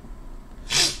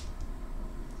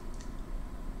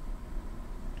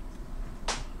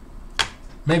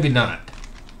 Maybe not.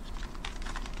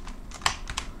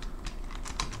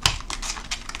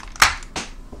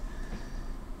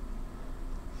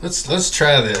 Let's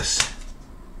try this.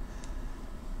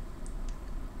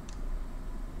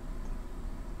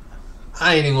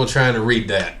 I ain't even gonna try to read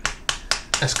that.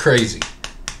 That's crazy.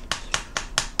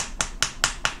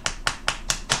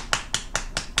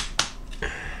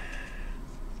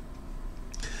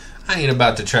 I ain't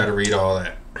about to try to read all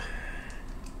that.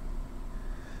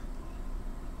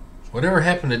 Whatever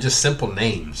happened to just simple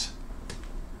names?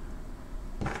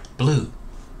 Blue.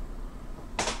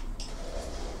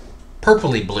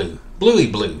 Purpley blue. Bluey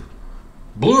blue.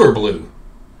 Bluer blue.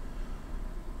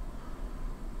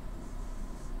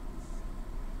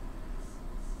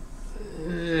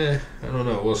 I don't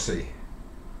know. We'll see.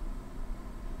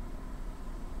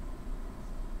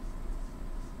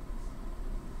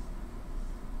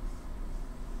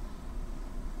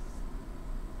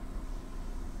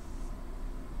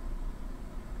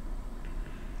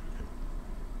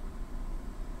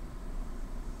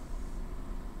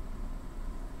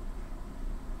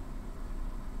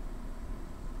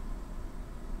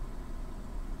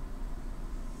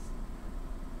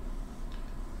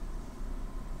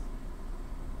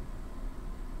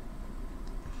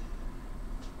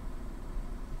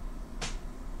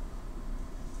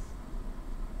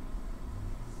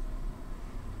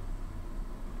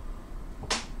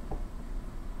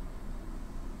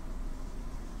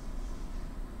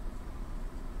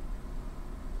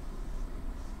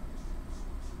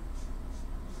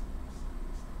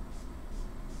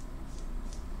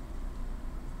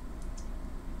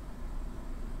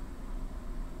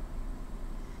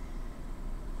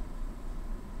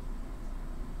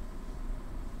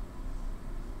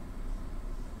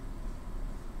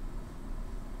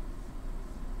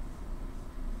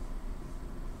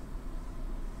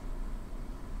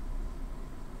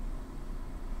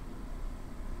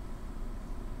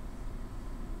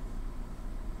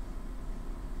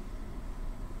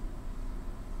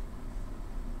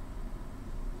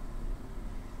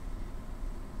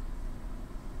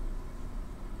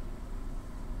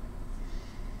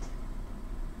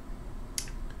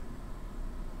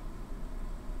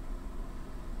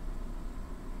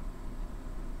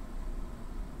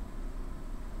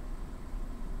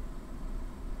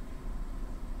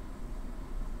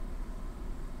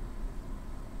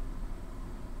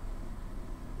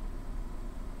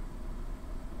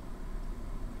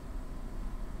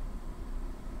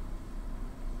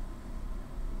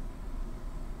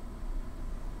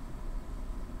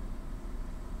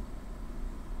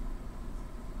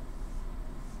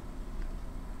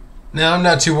 Now, I'm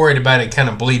not too worried about it kind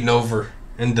of bleeding over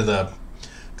into the...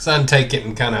 Because I can take it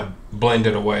and kind of blend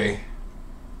it away.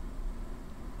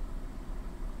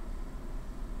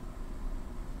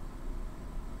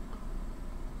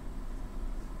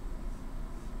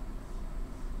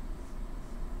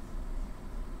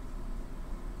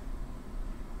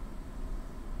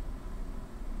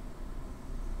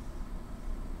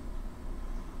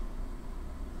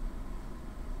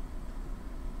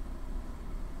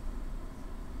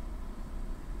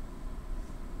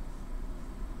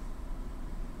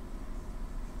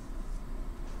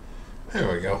 There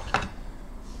we go.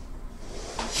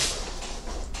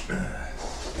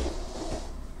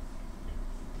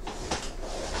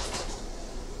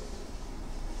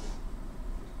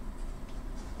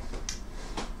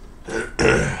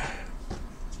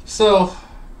 So,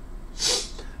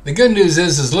 the good news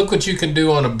is look what you can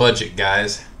do on a budget,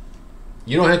 guys.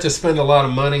 You don't have to spend a lot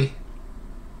of money.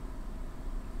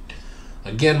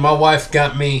 Again, my wife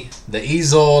got me the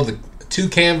easel, the 2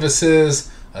 canvases,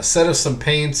 a set of some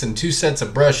paints, and 2 sets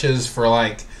of brushes for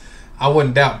like, I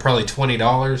wouldn't doubt, probably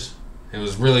 $20. It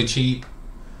was really cheap.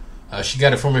 She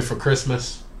got it for me for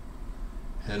Christmas.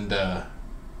 And I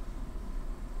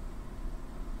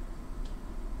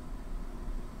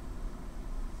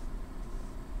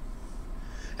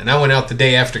went out the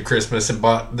day after Christmas and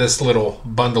bought this little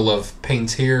bundle of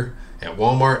paints here at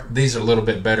Walmart. These are a little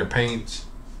bit better paints.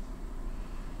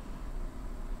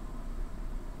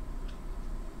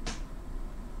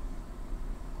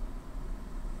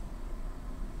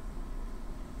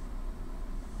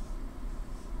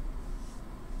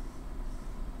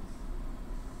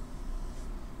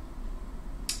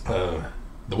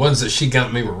 The ones that she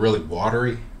got me were really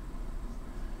watery,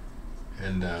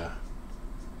 and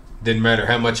didn't matter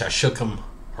how much I shook them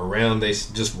around, they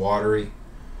just watery.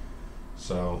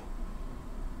 So,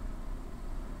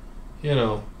 you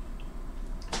know,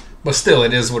 but still,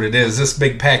 it is what it is. This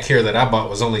big pack here that I bought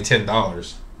was only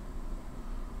 $10.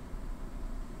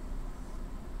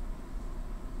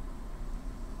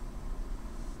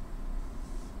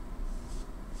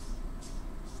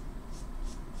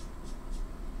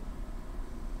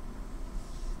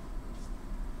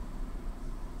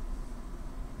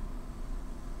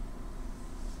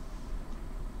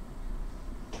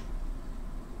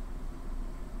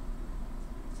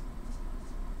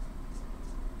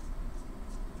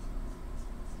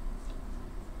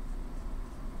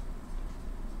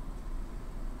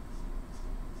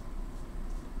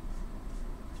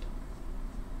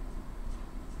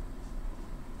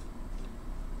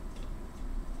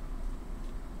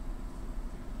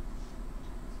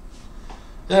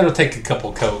 That'll take a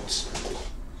couple coats.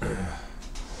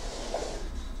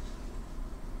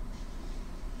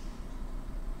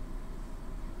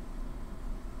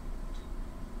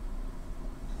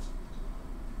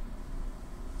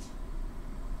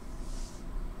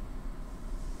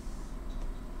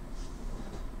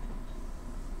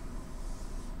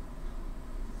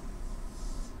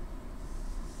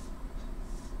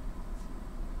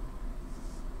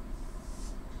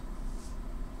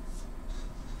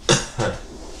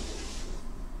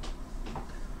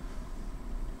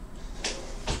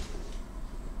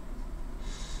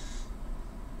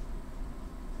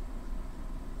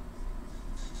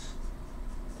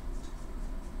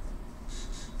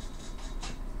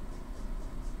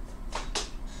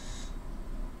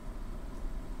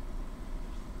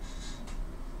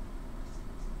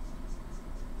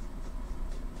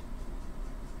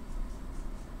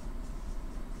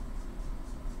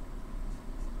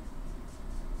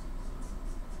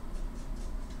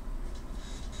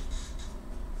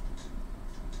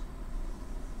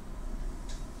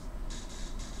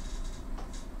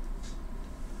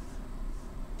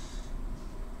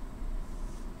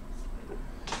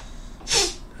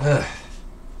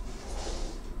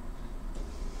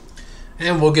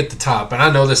 And we'll get the top. And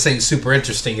I know this ain't super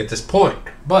interesting at this point,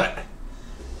 but,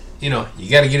 you know,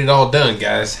 you got to get it all done,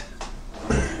 guys.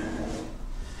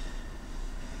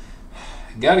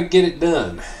 Got to get it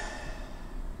done.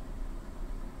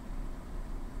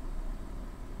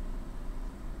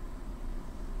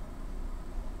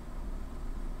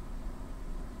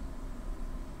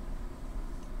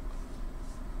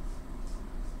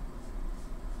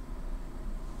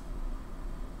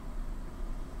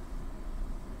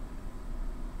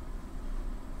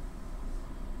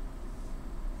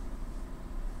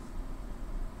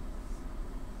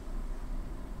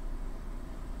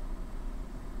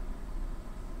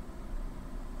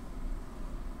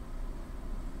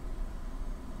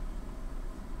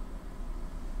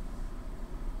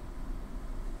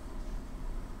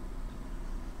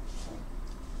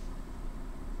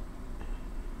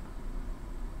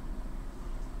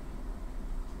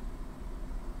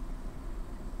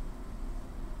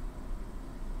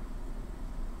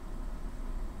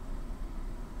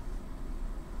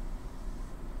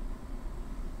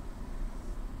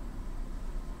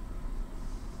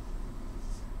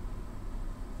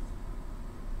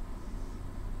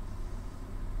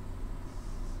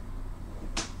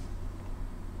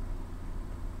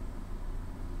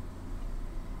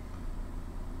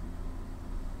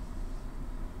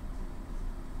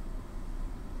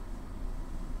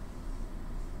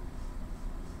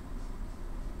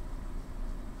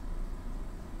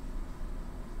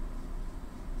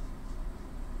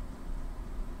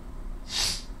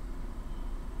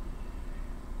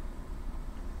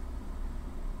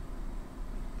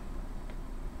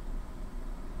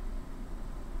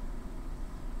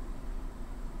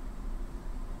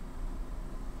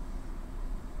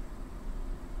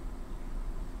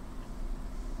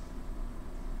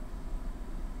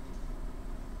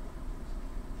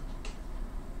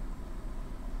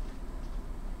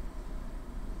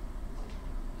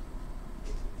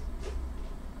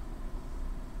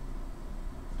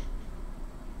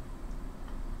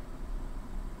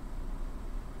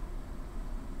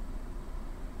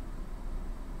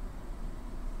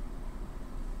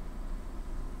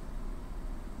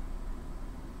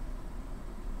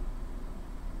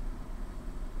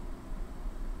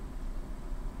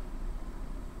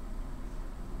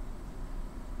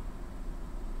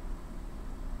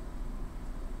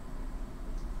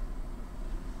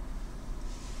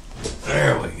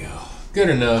 good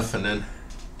enough, and then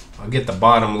I'll get the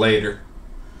bottom later.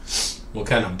 We'll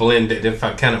kind of blend it. If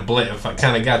I kind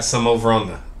of got some over on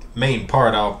the main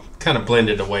part, I'll kind of blend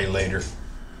it away later.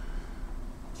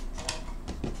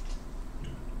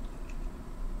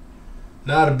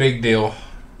 Not a big deal.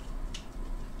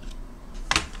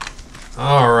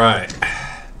 All right.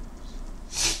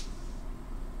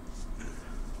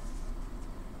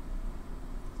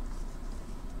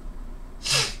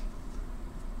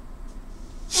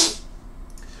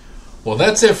 Well,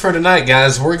 that's it for tonight,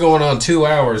 guys. We're going on 2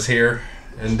 hours here.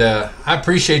 And I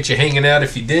appreciate you hanging out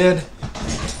if you did.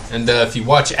 And if you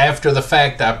watch after the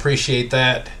fact, I appreciate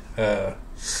that.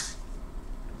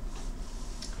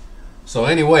 So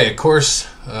anyway, of course,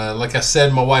 like I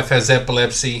said, my wife has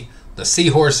epilepsy. The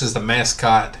Seahorse is the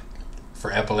mascot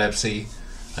for epilepsy.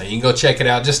 You can go check it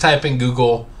out. Just type in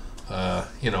Google,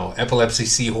 epilepsy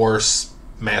Seahorse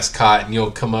mascot, and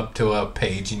you'll come up to a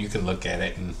page and you can look at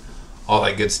it and all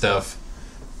that good stuff.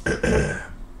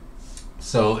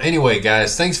 So anyway,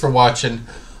 guys, thanks for watching.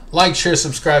 Like, share,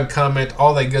 subscribe, comment,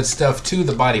 all that good stuff to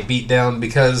The Body Beatdown,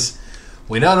 because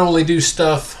we not only do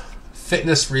stuff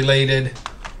fitness related,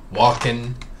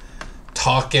 walking,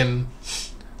 talking,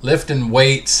 lifting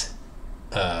weights,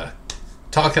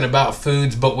 talking about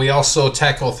foods, but we also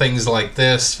tackle things like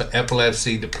this: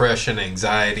 epilepsy, depression,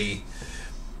 anxiety,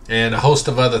 and a host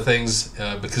of other things,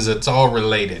 because it's all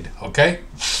related. Okay?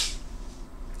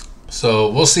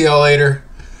 So we'll see y'all later.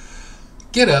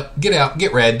 Get up, get out,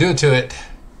 get rad, do it to it.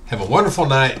 Have a wonderful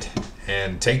night,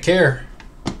 and take care.